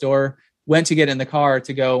was next door. Went to get in the car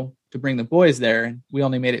to go to bring the boys there. And we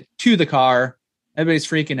only made it to the car. Everybody's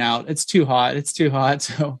freaking out. It's too hot. It's too hot.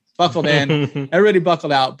 So buckled in, everybody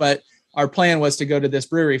buckled out. But our plan was to go to this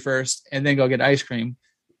brewery first and then go get ice cream.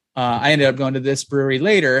 I ended up going to this brewery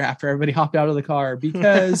later after everybody hopped out of the car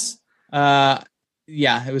because, it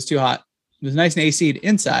was too hot. It was nice and AC'd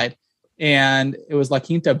inside, and it was La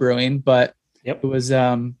Quinta Brewing, but it was,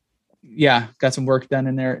 got some work done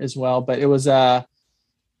in there as well. But it was, I've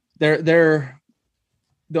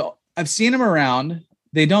seen them around.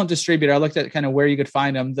 They don't distribute. I looked at kind of where you could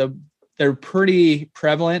find them. They're pretty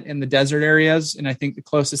prevalent in the desert areas. And I think the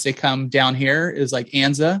closest they come down here is like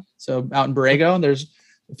Anza. So out in Borrego, there's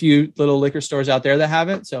a few little liquor stores out there that have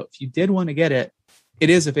it. So if you did want to get it, it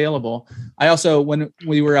is available. I also, when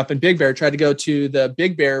we were up in Big Bear, tried to go to the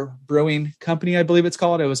Big Bear Brewing Company, I believe it's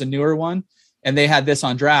called. It was a newer one. And they had this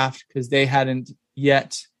on draft because they hadn't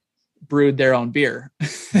yet brewed their own beer.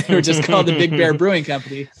 They were just called the Big Bear Brewing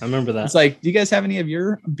Company. I remember that. It's like, do you guys have any of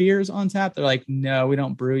your beers on tap? They're like, no, we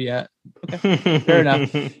don't brew yet. Okay, fair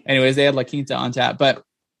enough. Anyways, they had La Quinta on tap, but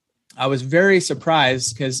I was very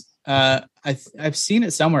surprised because I've seen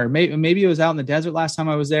it somewhere. Maybe it was out in the desert last time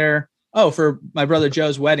I was there. Oh, for my brother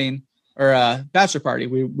Joe's wedding or bachelor party,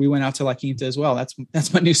 we went out to La Quinta as well.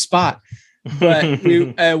 That's my new spot. But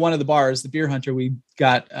we at one of the bars, the Beer Hunter, we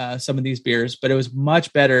got some of these beers, but it was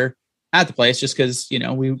much better at the place just because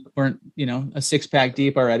we weren't a 6-pack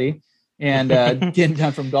deep already and getting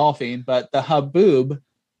done from golfing. But the Haboob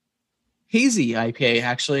Hazy IPA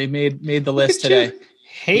actually made the list today.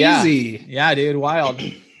 Hazy, yeah, dude, wild.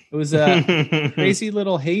 It was a crazy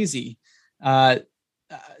little hazy.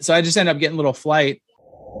 So I just ended up getting a little flight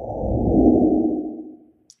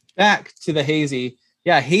back to the hazy.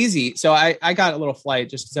 Yeah, hazy. So I got a little flight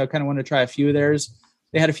just because I kind of wanted to try a few of theirs.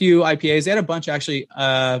 They had a few IPAs. They had a bunch actually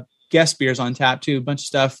guest beers on tap too. A bunch of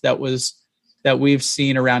stuff that we've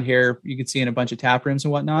seen around here. You could see in a bunch of tap rooms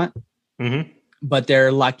and whatnot. Mm-hmm. But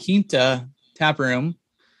their La Quinta tap room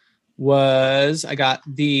I got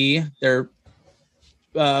their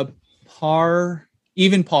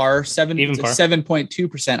even par 7.2%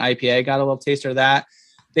 IPA. I got a little taster of that.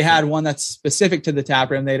 They had one that's specific to the tap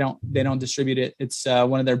room. They don't distribute it. It's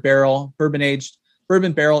one of their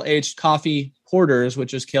bourbon barrel aged coffee porters,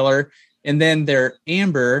 which is killer. And then their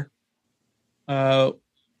amber, I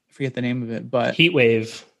forget the name of it, but Heat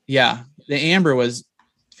Wave. Yeah, the amber was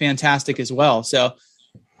fantastic as well. So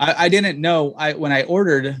I didn't know. When I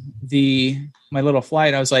ordered my little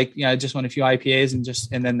flight, I was like, I just want a few IPAs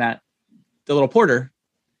and then the little porter,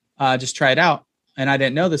 just try it out. And I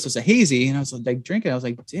didn't know this was a hazy, and I was like drinking. I was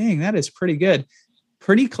like, dang, that is pretty good.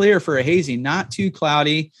 Pretty clear for a hazy, not too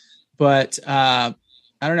cloudy, but I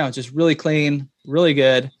don't know, just really clean, really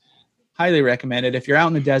good. Highly recommended. If you're out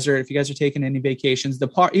in the desert, if you guys are taking any vacations,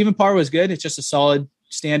 par was good. It's just a solid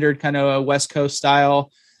standard kind of a West Coast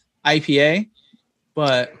style IPA.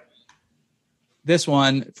 But this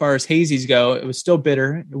one, as far as hazies go, it was still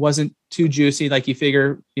bitter. It wasn't too juicy like you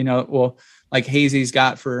figure, like hazies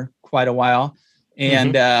got for quite a while.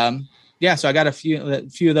 And so I got a few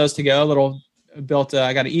of those to go. I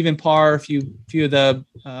got an even par, a few of the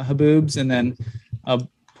Haboobs, and then a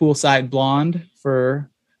poolside blonde for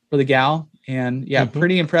the gal. And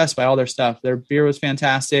pretty impressed by all their stuff. Their beer was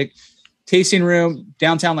fantastic. Tasting room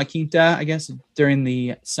downtown La Quinta, I guess during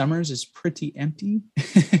the summers, is pretty empty.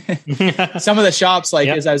 Some of the shops,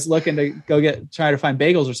 as I was looking to try to find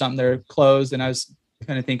bagels or something, they're closed. And I was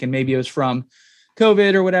kind of thinking maybe it was from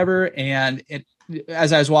COVID or whatever. And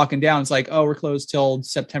as I was walking down, it's like, oh, we're closed till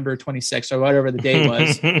September 26th or whatever the date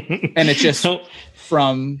was. And it's just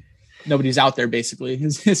from nobody's out there, basically,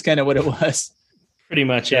 is kind of what it was. Pretty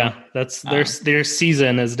much, yeah. That's their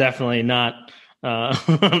season is definitely not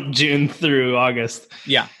June through August.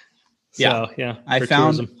 Yeah. So,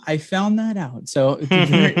 I found that out. So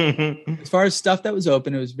as far as stuff that was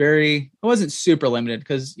open, it wasn't super limited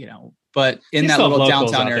because, but in that little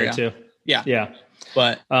downtown area too. Yeah.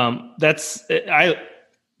 But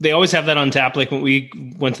they always have that on tap. Like when we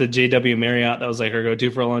went to the JW Marriott, that was like our go-to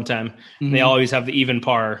for a long time. Mm-hmm. They always have the even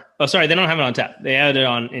par. Oh, sorry, they don't have it on tap. They had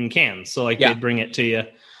it in cans. So they bring it to you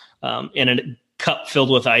in a cup filled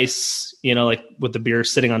with ice, like with the beer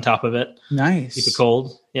sitting on top of it. Nice. Keep it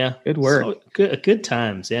cold. Yeah. Good work. So good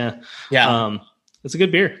times. Yeah. Yeah. It's a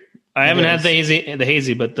good beer. I haven't had the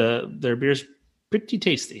hazy, but their beer's pretty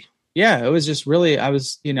tasty. Yeah, it was just really, I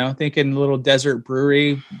was, thinking a little desert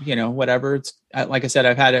brewery, whatever. It's like I said,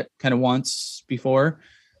 I've had it kind of once before.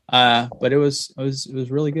 But it was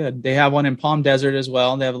really good. They have one in Palm Desert as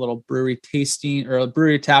well. They have a little brewery tasting or a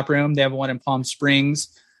brewery tap room. They have one in Palm Springs.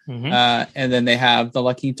 And then they have the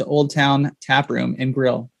La Quinta Old Town tap room and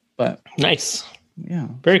grill. But nice. Yeah.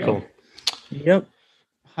 Very cool. Yep.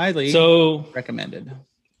 Highly recommended.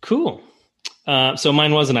 Cool. So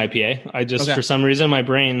mine was an IPA. I just, for some reason, my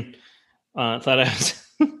brain thought I was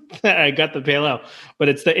I got the pale ale, but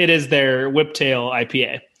it is their Whiptail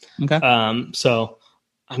IPA. Okay. So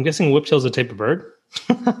I'm guessing Whiptail is a type of bird.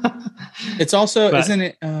 It's also, isn't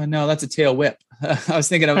it? No, that's a tail whip. I was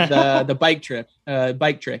thinking of the bike trick,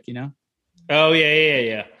 you know? Oh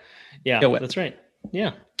yeah. That's right.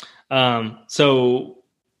 Yeah. So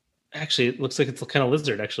actually it looks like it's kind of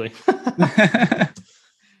lizard actually.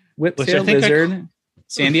 Whiptail lizard,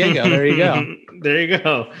 San Diego. There you go. There you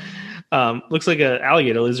go. Looks like an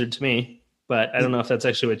alligator lizard to me, but I don't know if that's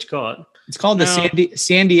actually what you call it. It's called the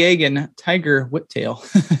San Diegan tiger whiptail.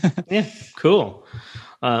 Yeah, cool.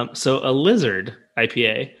 So a lizard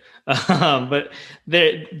IPA, but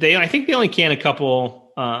they I think they only can a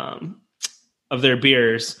couple of their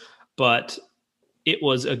beers, but it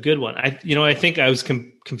was a good one. I think I was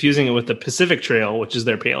confusing it with the Pacific Trail, which is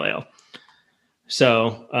their pale ale.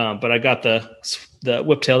 So, but I got the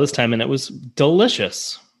Whiptail this time, and it was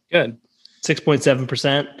delicious. Good.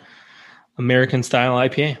 6.7% American style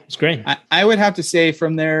IPA. It's great. I would have to say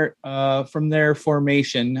from their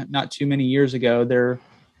formation not too many years ago,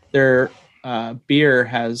 their beer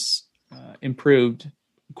has improved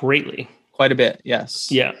greatly, quite a bit.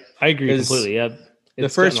 Yes. Yeah, I agree completely. Yeah. The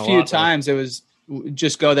first few times it was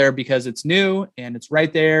just go there because it's new and it's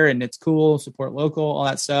right there and it's cool, support local, all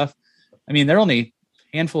that stuff. I mean, they're only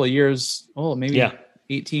a handful of years old, maybe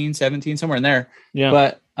 18, 17, somewhere in there. Yeah.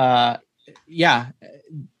 But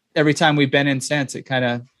every time we've been in since, it kind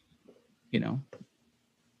of,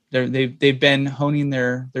 they've been honing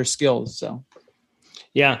their skills. So.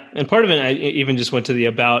 Yeah. And part of it, I even just went to the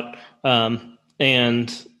about,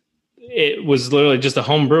 and it was literally just a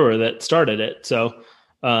home brewer that started it. So,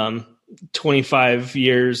 25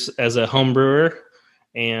 years as a home brewer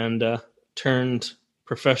and,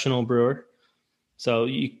 professional brewer. So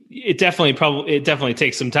it definitely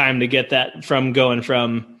takes some time to get that from going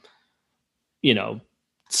from,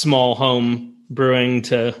 small home brewing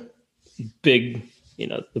to big,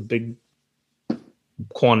 the big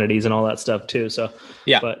quantities and all that stuff too. So,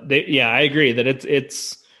 but I agree that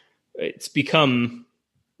it's become,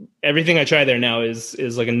 everything I try there now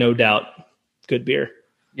is like a no doubt good beer.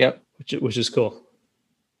 Yep. Which is cool.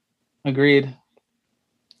 Agreed.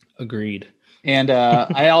 And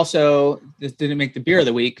I also didn't make the beer of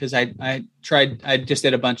the week because I just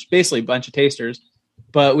did a bunch of tasters,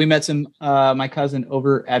 but we met my cousin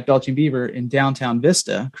over at Belching Beaver in Downtown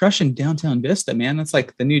Vista, crushing Downtown Vista, man. That's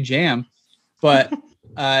like the new jam. But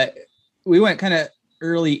we went kind of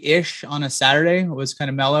early-ish on a Saturday. It was kind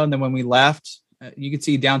of mellow. And then when we left, you could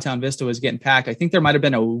see Downtown Vista was getting packed. I think there might've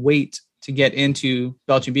been a wait to get into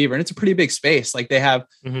Belching Beaver, and it's a pretty big space. Like they have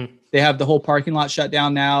the whole parking lot shut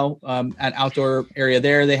down now, at outdoor area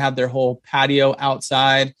there. They have their whole patio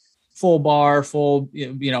outside, full bar, full,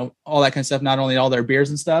 all that kind of stuff. Not only all their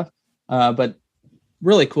beers and stuff, but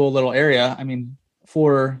really cool little area. I mean,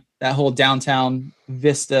 for that whole downtown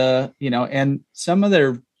Vista, and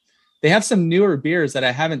they have some newer beers that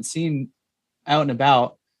I haven't seen out and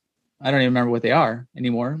about. I don't even remember what they are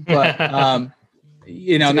anymore, but,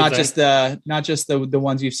 not just the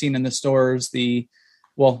ones you've seen in the stores, the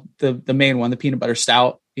main one, the peanut butter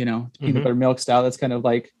stout, peanut butter milk stout. That's kind of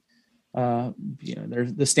like, they're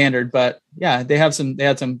the standard, but yeah, they had some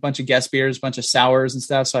bunch of guest beers, bunch of sours and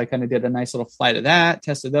stuff. So I kind of did a nice little flight of that,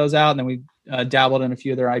 tested those out. And then we dabbled in a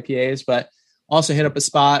few of their IPAs, but also hit up a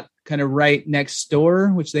spot kind of right next door,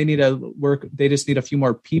 which they need to work. They just need a few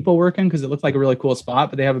more people working because it looked like a really cool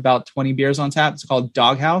spot, but they have about 20 beers on tap. It's called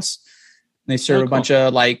Doghouse. And they serve a bunch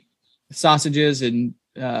of like sausages and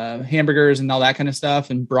hamburgers and all that kind of stuff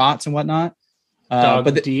and brats and whatnot. But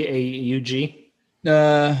DAUG.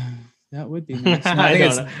 That would be nice. No, I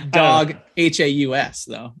think it's Dog HAUS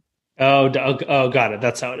though. Oh, got it.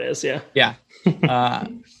 That's how it is. Yeah. Yeah.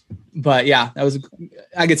 But yeah,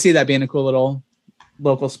 I could see that being a cool little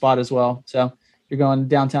local spot as well. So if you're going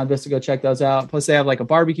downtown Vista, go check those out. Plus they have like a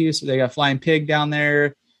barbecue. So they got Flying Pig down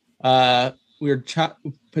there. We were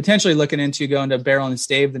potentially looking into going to Barrel and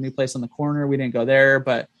Stave, the new place on the corner. We didn't go there,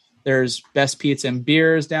 but there's Best Pizza and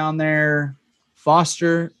Beers down there.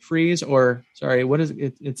 Foster Freeze, or sorry, what is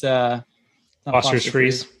it? It's Foster's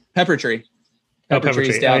Freeze. Pepper Tree. Pepper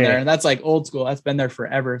Tree's down there. And that's like old school. That's been there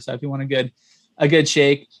forever. So if you want a good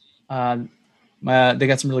shake, they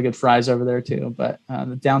got some really good fries over there too. But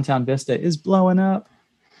the Downtown Vista is blowing up.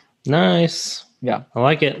 Nice. Yeah. I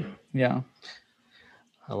like it. Yeah.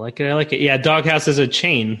 I like it. Yeah, Doghouse is a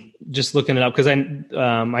chain. Just looking it up because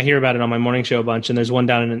I hear about it on my morning show a bunch, and there's one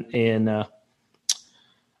down in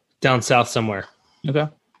down south somewhere. Okay.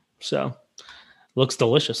 So looks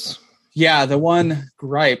delicious. Yeah, the one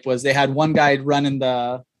gripe was they had one guy running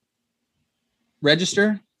the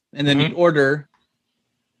register, and then you'd order,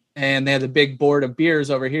 and they had the big board of beers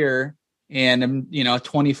over here, and a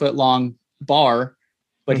 20-foot long bar,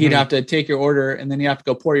 but he'd have to take your order, and then you have to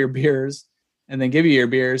go pour your beers, and then give you your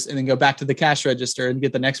beers, and then go back to the cash register and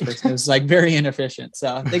get the next person. It was like very inefficient.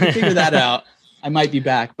 So if they can figure that out, I might be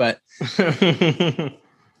back. But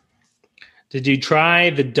did you try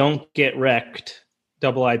the Don't Get Wrecked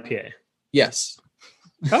double IPA? Yes.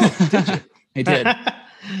 Oh, did you? I did.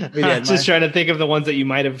 We did. Just trying to think of the ones that you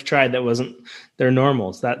might have tried that wasn't their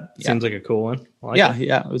normals. That seems like a cool one.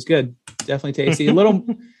 It was good. Definitely tasty. A little,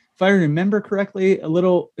 if I remember correctly, it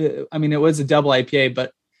was a double IPA,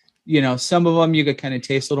 but some of them you could kind of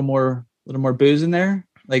taste a little more booze in there.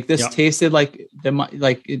 Like this tasted like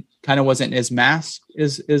it kind of wasn't as masked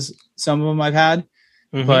as some of them I've had,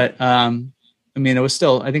 but it was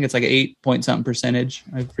still, I think it's like 8 point something percentage.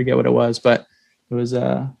 I forget what it was, but it was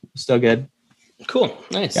still good. Cool.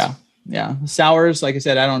 Nice. Yeah. Yeah. Sours, like I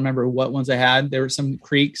said, I don't remember what ones I had. There were some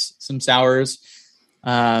creeks, some sours.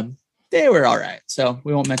 They were all right. So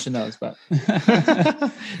we won't mention those, but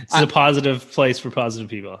it's a positive place for positive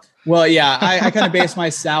people. Well, yeah, I kind of base my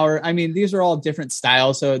sour. I mean, these are all different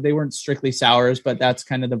styles, so they weren't strictly sours, but that's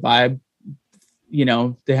kind of the vibe.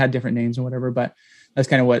 They had different names and whatever, but that's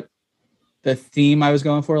kind of what the theme I was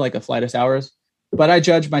going for, like a flight of sours. But I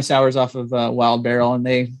judge my sours off of Wild Barrel, and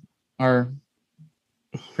they are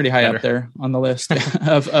pretty high up there on the list or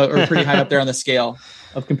pretty high up there on the scale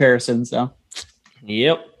of comparison. So,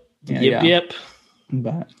 yep.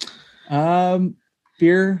 But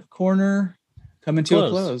beer corner coming to a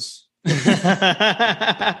close.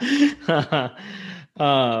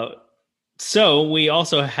 So we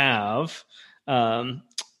also have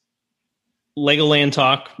Legoland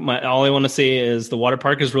talk. All I want to say is the water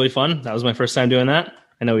park is really fun. That was my first time doing that.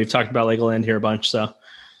 I know we've talked about Legoland here a bunch, so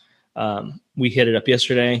we hit it up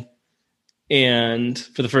yesterday, and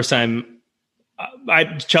for the first time,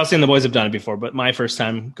 Chelsea and the boys have done it before, but my first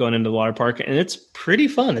time going into the water park, and it's pretty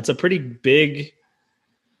fun. It's a pretty big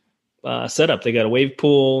setup. They got a wave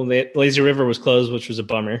pool. Lazy River was closed, which was a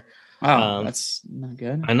bummer. Wow, that's not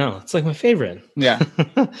good. I know, it's like my favorite. Yeah.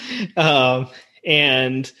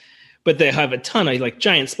 But they have a ton of like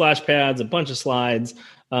giant splash pads, a bunch of slides.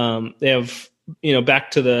 They have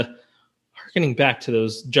harkening back to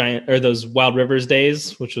those Wild Rivers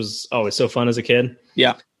days, which was always so fun as a kid.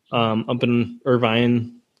 Yeah. Up in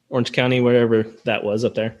Irvine, Orange County, wherever that was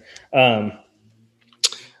up there.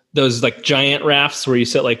 Those like giant rafts where you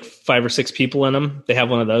sit like 5 or 6 people in them. They have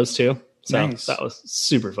one of those too. So nice. That was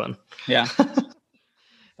super fun. Yeah.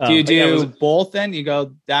 Do you do both then? You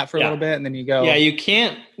go that for a little bit and then you go. Yeah, you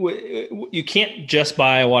can't just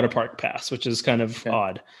buy a water park pass, which is kind of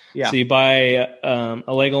odd. Yeah. So you buy a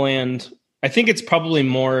Legoland. I think it's probably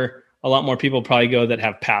a lot more people probably go that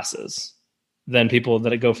have passes than people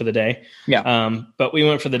that go for the day. Yeah. But we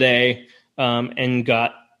went for the day and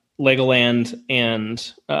got Legoland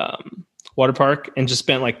and water park and just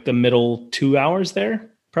spent like the middle 2 hours there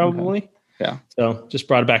probably. Okay. Yeah. So just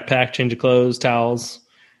brought a backpack, change of clothes, towels,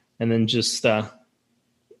 and then just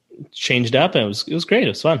changed up. And it was great. It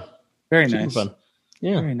was fun. Very Super nice. fun.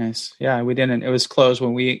 Yeah. Very nice. Yeah. It was closed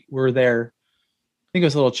when we were there. I think it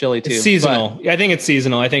was a little chilly too. It's seasonal. I think it's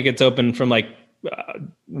seasonal. I think it's open from like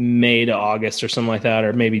May to August or something like that,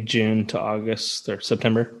 or maybe June to August or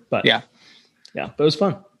September. But yeah, but it was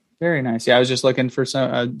fun. Very nice. Yeah, I was just looking for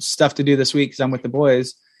some stuff to do this week because I'm with the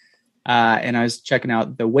boys, and I was checking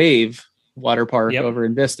out the Wave water park over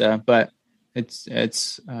in Vista. But it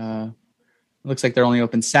looks like they're only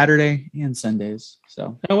open Saturday and Sundays.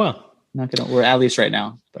 So we're at least right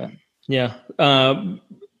now. But yeah,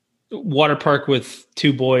 water park with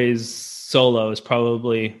 2 boys solo is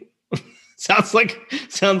probably. Sounds like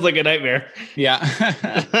a nightmare. Yeah.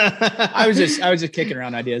 I was just kicking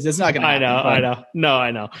around ideas. It's not going to happen. I know. No, I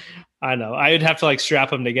know. I would have to like strap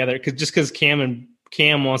them together because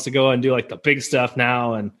Cam wants to go and do like the big stuff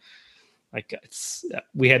now. And like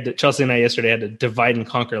Chelsea and I yesterday had to divide and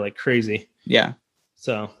conquer like crazy. Yeah.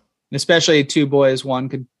 So especially 2 boys,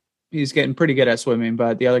 he's getting pretty good at swimming,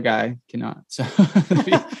 but the other guy cannot. So it'd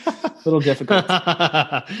be a little difficult.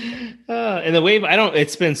 And the Wave,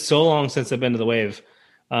 it's been so long since I've been to the Wave.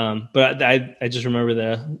 But I just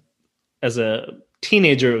remember as a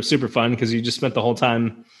teenager, it was super fun because you just spent the whole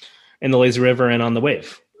time in the lazy river and on the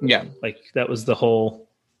Wave. Yeah. Like that was the whole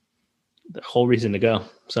the whole reason to go.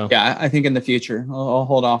 So yeah, I think in the future I'll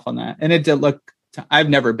hold off on that. And it did look. I've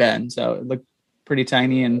never been, so it looked pretty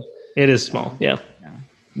tiny, and it is small. Yeah.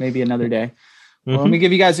 Maybe another day. Well, let me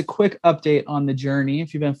give you guys a quick update on the journey.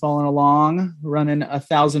 If you've been following along, running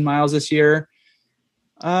 1,000 miles this year.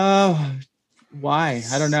 Why?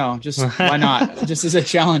 I don't know. Just why not? Just as a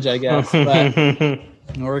challenge, I guess. But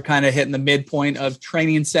we're kind of hitting the midpoint of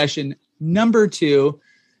training session number 2.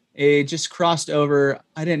 It just crossed over.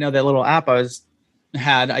 I didn't know that little app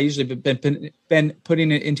I usually been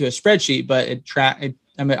putting it into a spreadsheet, but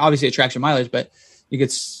obviously it tracks your mileage, but you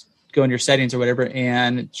could go in your settings or whatever,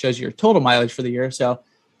 and it shows your total mileage for the year. So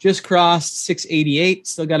just crossed 688,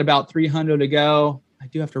 still got about 300 to go. I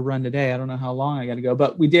do have to run today. I don't know how long I got to go,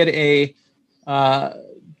 but we did a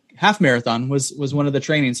half marathon was one of the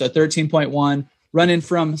trainings. So 13.1 running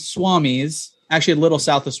from Swami's, actually a little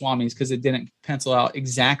south of Swami's because it didn't pencil out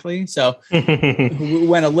exactly. So we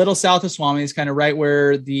went a little south of Swami's, kind of right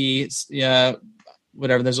where there's a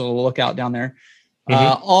little lookout down there.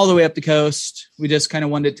 All the way up the coast. We just kind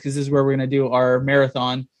of wanted, because this is where we're going to do our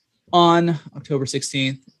marathon on October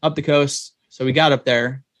 16th, up the coast. So we got up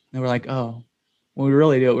there and we're like, oh, when we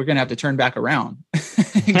really do it, we're going to have to turn back around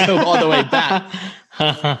and go all the way back.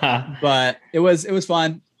 But it was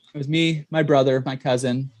fun. It was me, my brother, my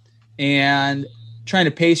cousin, and trying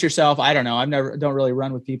to pace yourself. I don't know. Don't really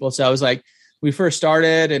run with people. So I was like, we first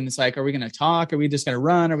started and it's like, are we going to talk? Are we just going to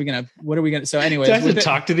run? What are we going to? So anyways, do I have to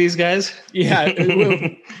talk to these guys? Yeah.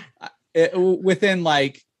 Within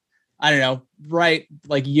like, I don't know, right.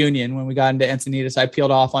 Like Union, when we got into Encinitas, I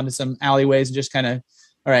peeled off onto some alleyways and just kind of,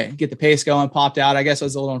 all right, get the pace going, popped out. I guess I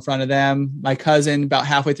was a little in front of them. My cousin about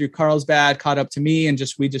halfway through Carlsbad caught up to me, and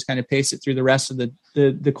we just kind of paced it through the rest of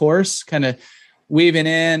the course, kind of weaving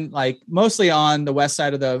in, like mostly on the west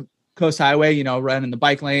side of the Coast Highway, run in the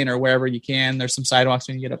bike lane or wherever you can. There's some sidewalks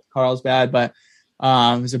when you get up to Carlsbad, but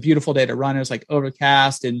it was a beautiful day to run. It was like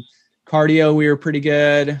overcast, and cardio, we were pretty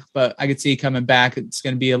good, but I could see coming back, it's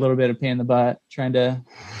going to be a little bit of pain in the butt trying to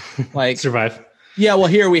like survive. Yeah. Well,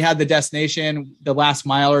 here we had the destination, the last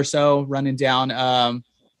mile or so running down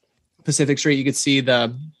Pacific Street. You could see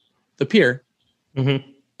the pier. Mm-hmm.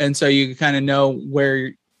 And so you kind of know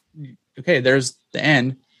where, okay, there's the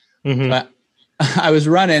end. Mm-hmm. But I was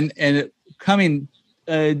running and coming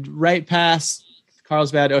right past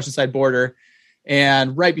Carlsbad Oceanside border.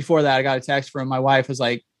 And right before that, I got a text from my wife. Was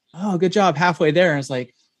like, oh, good job. Halfway there. And I was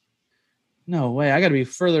like, no way. I got to be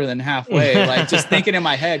further than halfway. Like just thinking in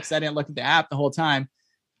my head, because I didn't look at the app the whole time.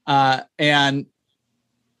 And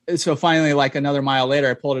so finally, like another mile later,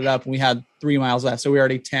 I pulled it up and we had 3 miles left. So we were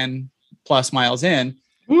already 10 plus miles in.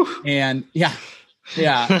 Oof. And yeah. She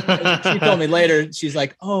told me later, she's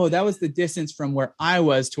like, oh, that was the distance from where I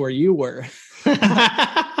was to where you were.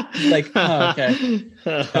 Like, oh, okay.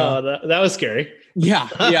 That was scary. Yeah.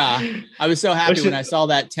 I was so happy when I saw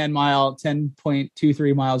that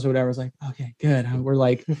 10.23 miles or whatever. I was like, okay, good. We're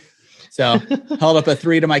like, so held up a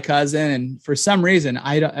 3 to my cousin. And for some reason,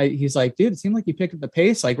 he's like, dude, it seemed like you picked up the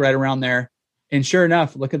pace, like right around there. And sure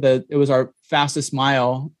enough, it was our fastest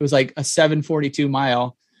mile. It was like a 7:42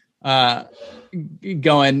 mile,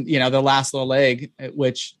 going, the last little leg,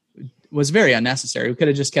 which was very unnecessary. We could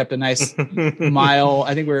have just kept a nice mile.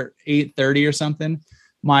 I think we're 8:30 or something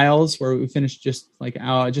miles, where we finished just like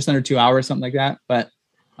just under 2 hours, something like that. But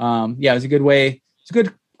it was a good way. It's a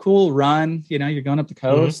good, cool run. You're going up the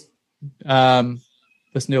coast, listen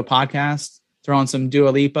to a podcast, throwing some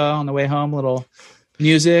Dua Lipa on the way home, a little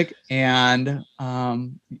music, and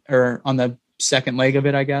or on the second leg of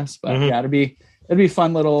it, I guess. But it'd be a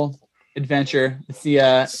fun little adventure. It's the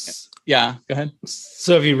go ahead.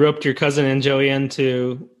 So have you roped your cousin and Joey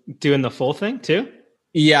into doing the full thing too?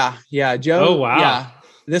 Yeah. Joe. Oh wow. Yeah.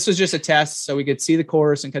 This was just a test, so we could see the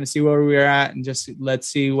course and kind of see where we were at, and just let's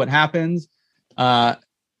see what happens. And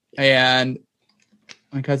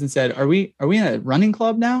my cousin said, "Are we in a running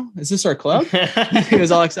club now? Is this our club?" He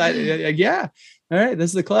was all excited. Like, yeah. All right,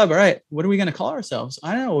 this is the club. All right, what are we going to call ourselves?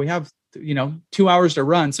 I don't know. We have 2 hours to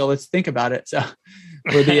run, so let's think about it. So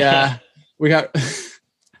we're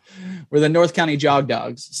we're the North County Jog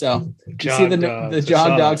Dogs. So you see the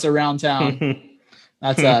Jog Dogs around town.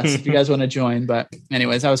 That's us. If you guys want to join, but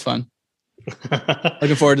anyways, that was fun.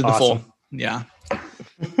 Looking forward to the full. Yeah.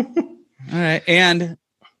 All right. And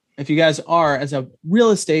if you guys are, as a real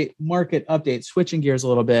estate market update, switching gears a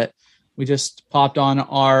little bit, we just popped on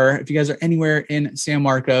if you guys are anywhere in San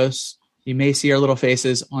Marcos, you may see our little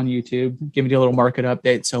faces on YouTube, giving you a little market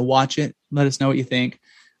update. So watch it. Let us know what you think.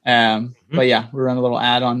 But yeah, we run a little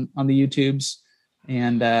ad on the YouTubes.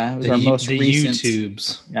 And it was our most recent.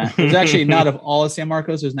 YouTubes. Yeah, it was actually not of all of San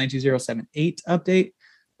Marcos. It was 92078 update,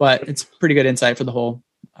 but it's pretty good insight for the whole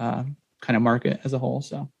kind of market as a whole.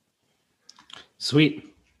 So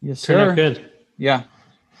sweet. Yes, Turned sir. out good. Yeah.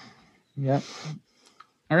 Yep.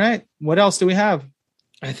 All right. What else do we have?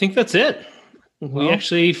 I think that's it. We Well-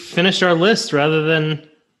 actually finished our list rather than,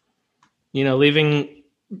 leaving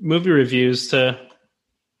movie reviews to,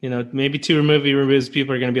 maybe 2 movie reviews.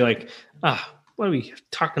 People are going to be like, what are we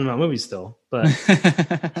talking about movies still? But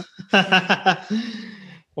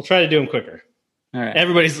we'll try to do them quicker. All right.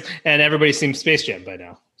 Everybody's seen Space Jam by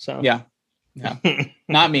now. So Yeah.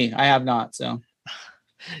 Not me. I have not. So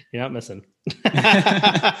you're not missing.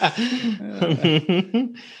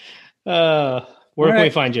 Where can we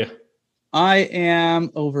find you? I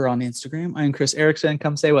am over on Instagram. I'm Chris Erickson.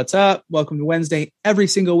 Come say what's up. Welcome to Wednesday. Every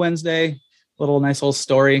single Wednesday, nice little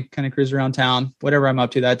story, kind of cruise around town, whatever I'm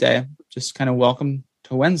up to that day. Just kind of welcome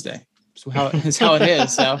to Wednesday. So how it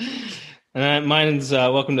is. So and mine's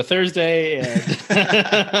welcome to Thursday. And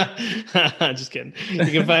just kidding. You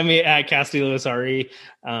can find me at Cassidy Lewis RE.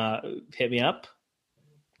 Hit me up.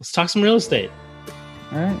 Let's talk some real estate.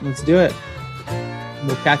 All right, let's do it.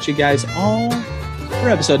 We'll catch you guys all for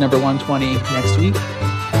episode number 120 next week.